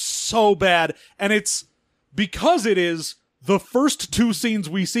Virtue were so bad, and it's because it is the first 2 scenes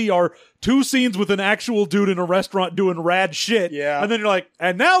we see are 2 scenes with an actual dude in a restaurant doing rad shit. Yeah. And then you're like,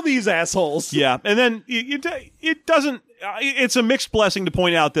 and now these assholes. Yeah, and then it doesn't. It's a mixed blessing to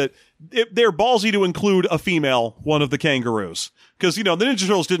point out that they're ballsy to include a female one of the kangaroos, because the Ninja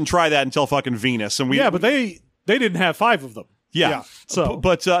Turtles didn't try that until fucking Venus, and but they didn't have 5 of them. yeah. So-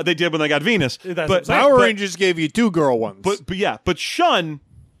 but they did when they got Venus. That's But exactly- Power Rangers gave you 2 girl ones. but Shun,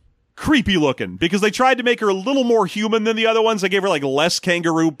 creepy looking, because they tried to make her a little more human than the other ones. They gave her less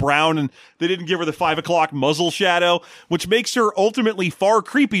kangaroo brown, and they didn't give her the 5 o'clock muzzle shadow, which makes her ultimately far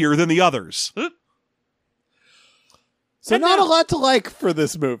creepier than the others. so not a lot to like for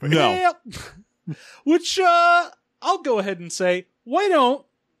this movie. No. Yep. Which, I'll go ahead and say, why don't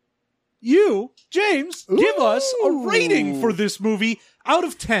you, James, give us a rating for this movie out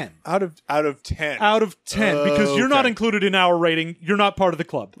of 10? Out of 10. Out of 10, because you're not Okay. included in our rating. You're not part of the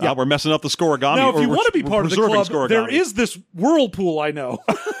club. We're messing up the scoregami. Now, if or you we're- want to be we're part of the preserving club, there scoregami. is this whirlpool I know.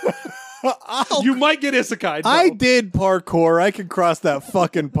 You might get isekai. I though. did parkour. I can cross that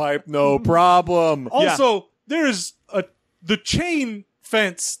fucking pipe, no problem. Also, there's the chain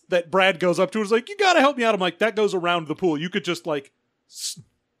fence that Brad goes up to is like, you gotta help me out. I'm like, that goes around the pool. You could just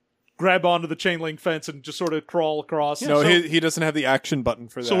grab onto the chain link fence and just sort of crawl across. No, he doesn't have the action button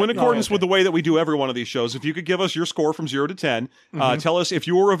for that. So in accordance with the way that we do every one of these shows, if you could give us your score from 0 to 10, tell us if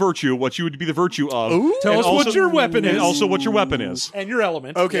you were a virtue, what you would be the virtue of. Ooh. Tell us what your weapon is. And also what your weapon is. And your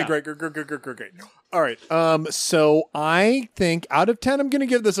element. Okay, Yeah. great. All right. So I think out of 10, I'm going to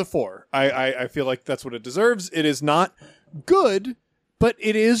give this a 4. I feel like that's what it deserves. It is not good, but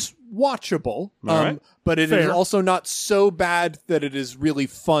it is watchable. All right. But it is Fair. also not so bad that it is really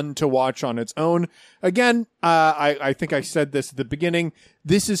fun to watch on its own. Again, I think I said this at the beginning.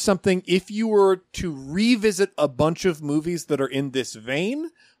 This is something, if you were to revisit a bunch of movies that are in this vein,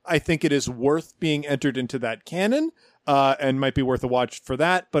 I think it is worth being entered into that canon, and might be worth a watch for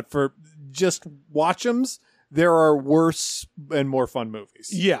that. But for just watch-ems, there are worse and more fun movies.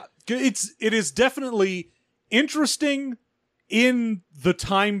 Yeah, it is definitely interesting in the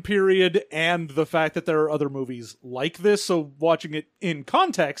time period and the fact that there are other movies like this. So watching it in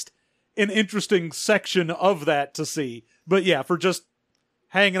context, an interesting section of that to see. But yeah, for just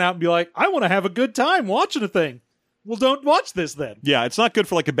hanging out and be like, I want to have a good time watching a thing. Well, don't watch this then. Yeah, it's not good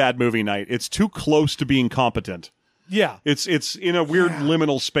for like a bad movie night. It's too close to being competent. Yeah. It's in a weird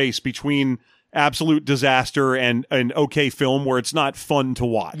liminal space between absolute disaster and an okay film where it's not fun to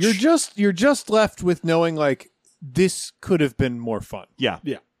watch. You're just left with knowing like this could have been more fun. Yeah.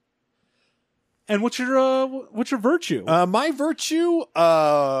 Yeah. And what's your virtue? My virtue, you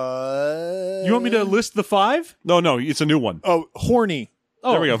want me to list the 5? No, it's a new one. horny.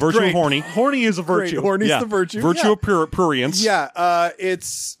 Oh, There we go. Virtue great. of horny. Horny is a Great. virtue. Horny's Yeah. the virtue. Virtue Yeah. of prurience. Yeah,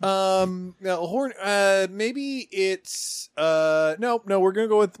 it's maybe it's no, we're gonna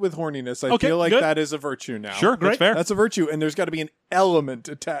go with horniness. I Okay, feel like good. that is a virtue now. Sure, Great. that's fair. That's a virtue, and there's got to be an element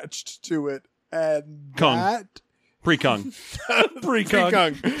attached to it, and Kung. that Pre-Kung.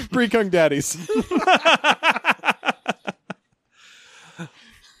 Pre-Kung. pre-Kung daddies.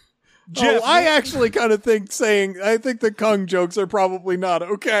 Jeff, I actually kind of think I think the Kung jokes are probably not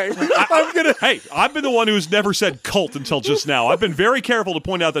okay. I'm gonna. Hey, I've been the one who's never said cult until just now. I've been very careful to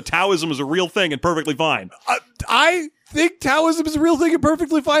point out that Taoism is a real thing and perfectly fine. I think Taoism is a real thing and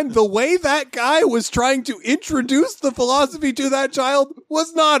perfectly fine. The way that guy was trying to introduce the philosophy to that child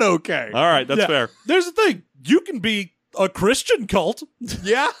was not okay. All right, that's Yeah. fair. There's the thing. You can be a Christian cult.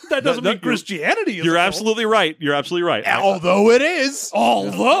 Yeah, That doesn't No, mean Christianity is You're a cult. absolutely right. You're absolutely right. although it is.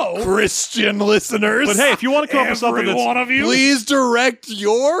 Although, Christian listeners, But hey, if you want to come up with something every that's one of you. please direct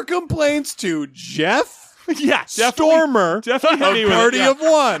your complaints to Jeff yeah, Stormer, definitely hit me of with it. Party Yeah. of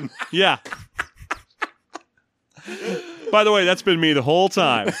One. Yeah. By the way, that's been me the whole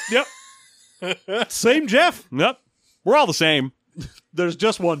time. Yep. Same Jeff. Nope. We're all the same. There's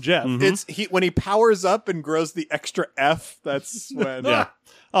just one Jeff. It's when he powers up and grows the extra F. That's when. Yeah.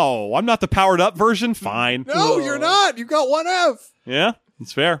 Oh, I'm not the powered up version? Fine. No, you're not. You got one F. Yeah,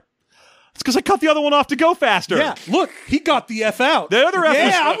 it's fair. It's because I cut the other one off to go faster. Yeah, look, he got the F out. The other F was-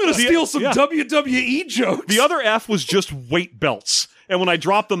 Yeah, I'm going to the- steal some yeah. WWE jokes. The other F was just weight belts. And when I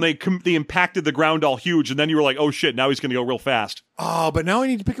dropped them, they impacted the ground all huge. And then you were like, oh shit, now he's going to go real fast. Oh, but now I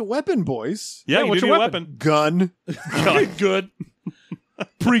need to pick a weapon, boys. Yeah, Yeah, you what's do your need a weapon? Gun. Good.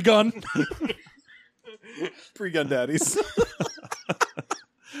 Pre-gun. Pre-gun daddies.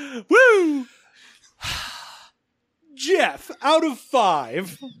 Woo! Jeff, out of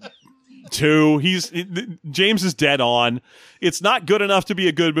 5. 2. James is dead on. It's not good enough to be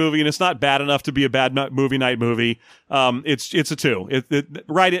a good movie, and it's not bad enough to be a bad movie night movie. It's a 2.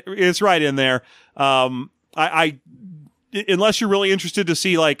 It's right in there. I unless you're really interested to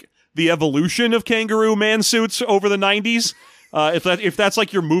see like the evolution of kangaroo man suits over the 90s. If that's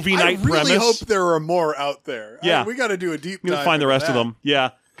like your movie I night really premise, hope there are more out there. Yeah. We got to do a deep you dive. can find the into rest of that. them.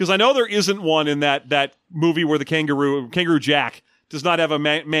 Yeah, because I know there isn't one in that movie where the Kangaroo Jack does not have a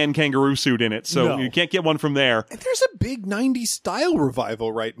man kangaroo suit in it, so No. you can't get one from there. And there's a big 90s style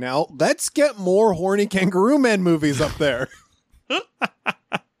revival right now. Let's get more horny Kangaroo Man movies up there.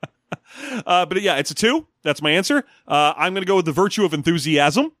 But yeah, it's a 2. That's my answer. I'm going to go with the virtue of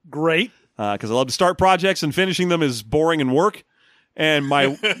enthusiasm Great. because I love to start projects and finishing them is boring and work. And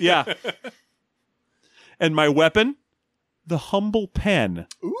my and my weapon, the humble pen.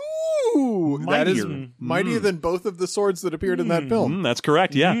 Ooh, that is Mightier. mightier than both of the swords that appeared in that film. That's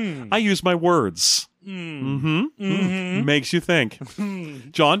correct. Yeah, I use my words. Makes you think.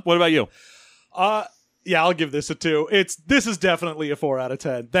 John, what about you? Yeah, I'll give this a 2. This is definitely a 4 out of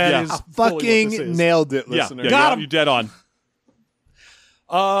 10. That Yeah. is fully what this Fucking is. nailed it, Yeah, listeners. yeah, Got yeah, him. you're dead on.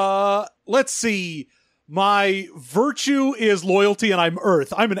 Let's see. My virtue is loyalty, and I'm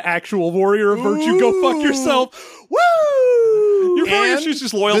Earth. I'm an actual warrior of virtue. Go fuck yourself. Woo! You're very And she's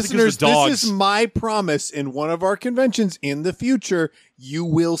just loyal because listeners, of the dogs. this is my promise. In one of our conventions in the future, you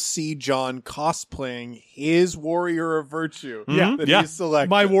will see John cosplaying his Warrior of Virtue. Yeah. that Yeah. he's selected.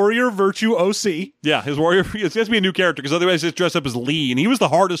 My Warrior Virtue OC. Yeah, his warrior. It's going to be a new character because otherwise he's dressed up as Lee, and he was the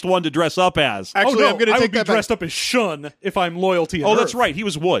hardest one to dress up as. Actually, oh, no, I'm going to I take would be that back. dressed up as Shun if I'm loyalty. Oh, that's right. He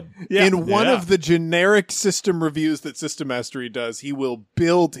was Wood. Yeah. In one Yeah. of the generic system reviews that System Mastery does, he will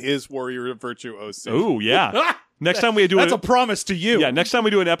build his Warrior of Virtue OC. Oh, yeah. Next time we do That's it. a promise to you. Yeah, next time we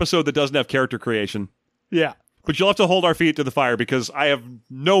do an episode that doesn't have character creation. Yeah. But you'll have to hold our feet to the fire because I have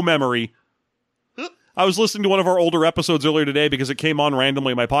no memory. I was listening to one of our older episodes earlier today because it came on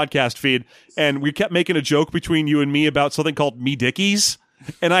randomly in my podcast feed, and we kept making a joke between you and me about something called Me Dickies,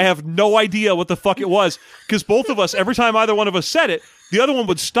 and I have no idea what the fuck it was because both of us, every time either one of us said it, the other one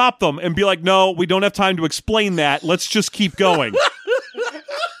would stop them and be like, no, we don't have time to explain that. Let's just keep going.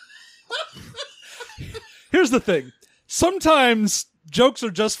 Here's the thing. Sometimes jokes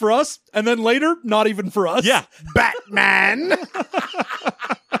are just for us, and then later, not even for us. Yeah. Batman!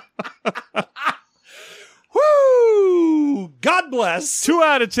 Woo! God bless. 2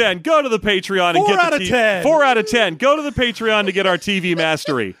 out of 10. Go to the Patreon and 4 get the out of 10. 4 out of 10. Go to the Patreon to get our TV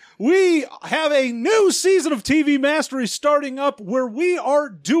mastery. We have a new season of TV Mastery starting up where we are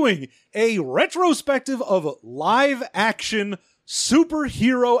doing a retrospective of live action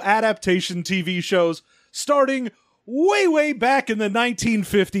superhero adaptation TV shows starting way back in the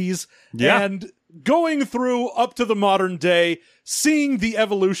 1950s Yeah. and going through up to the modern day, seeing the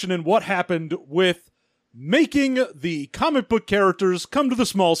evolution and what happened with making the comic book characters come to the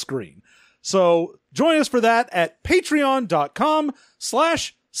small screen. So join us for that at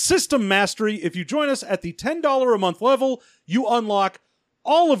patreon.com/System Mastery. If you join us at the $10 a month level, you unlock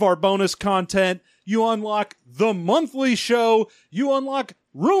all of our bonus content. You unlock the monthly show. You unlock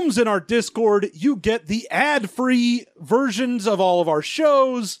rooms in our Discord. You get the ad-free versions of all of our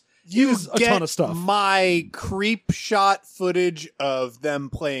shows. Use a ton of stuff. My creep shot footage of them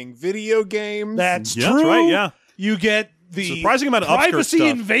playing video games. That's Yeah, true. that's right, yeah. You get the Surprising amount of upskirt privacy stuff.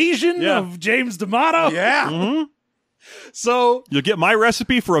 invasion Yeah. of James D'Amato. yeah. Mm-hmm. So You'll get my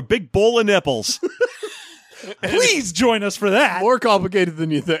recipe for a big bowl of nipples. please join us for that. More complicated than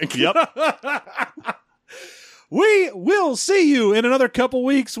you think. Yep. We will see you in another couple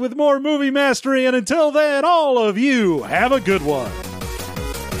weeks with more Movie Mastery. And until then, all of you, have a good one.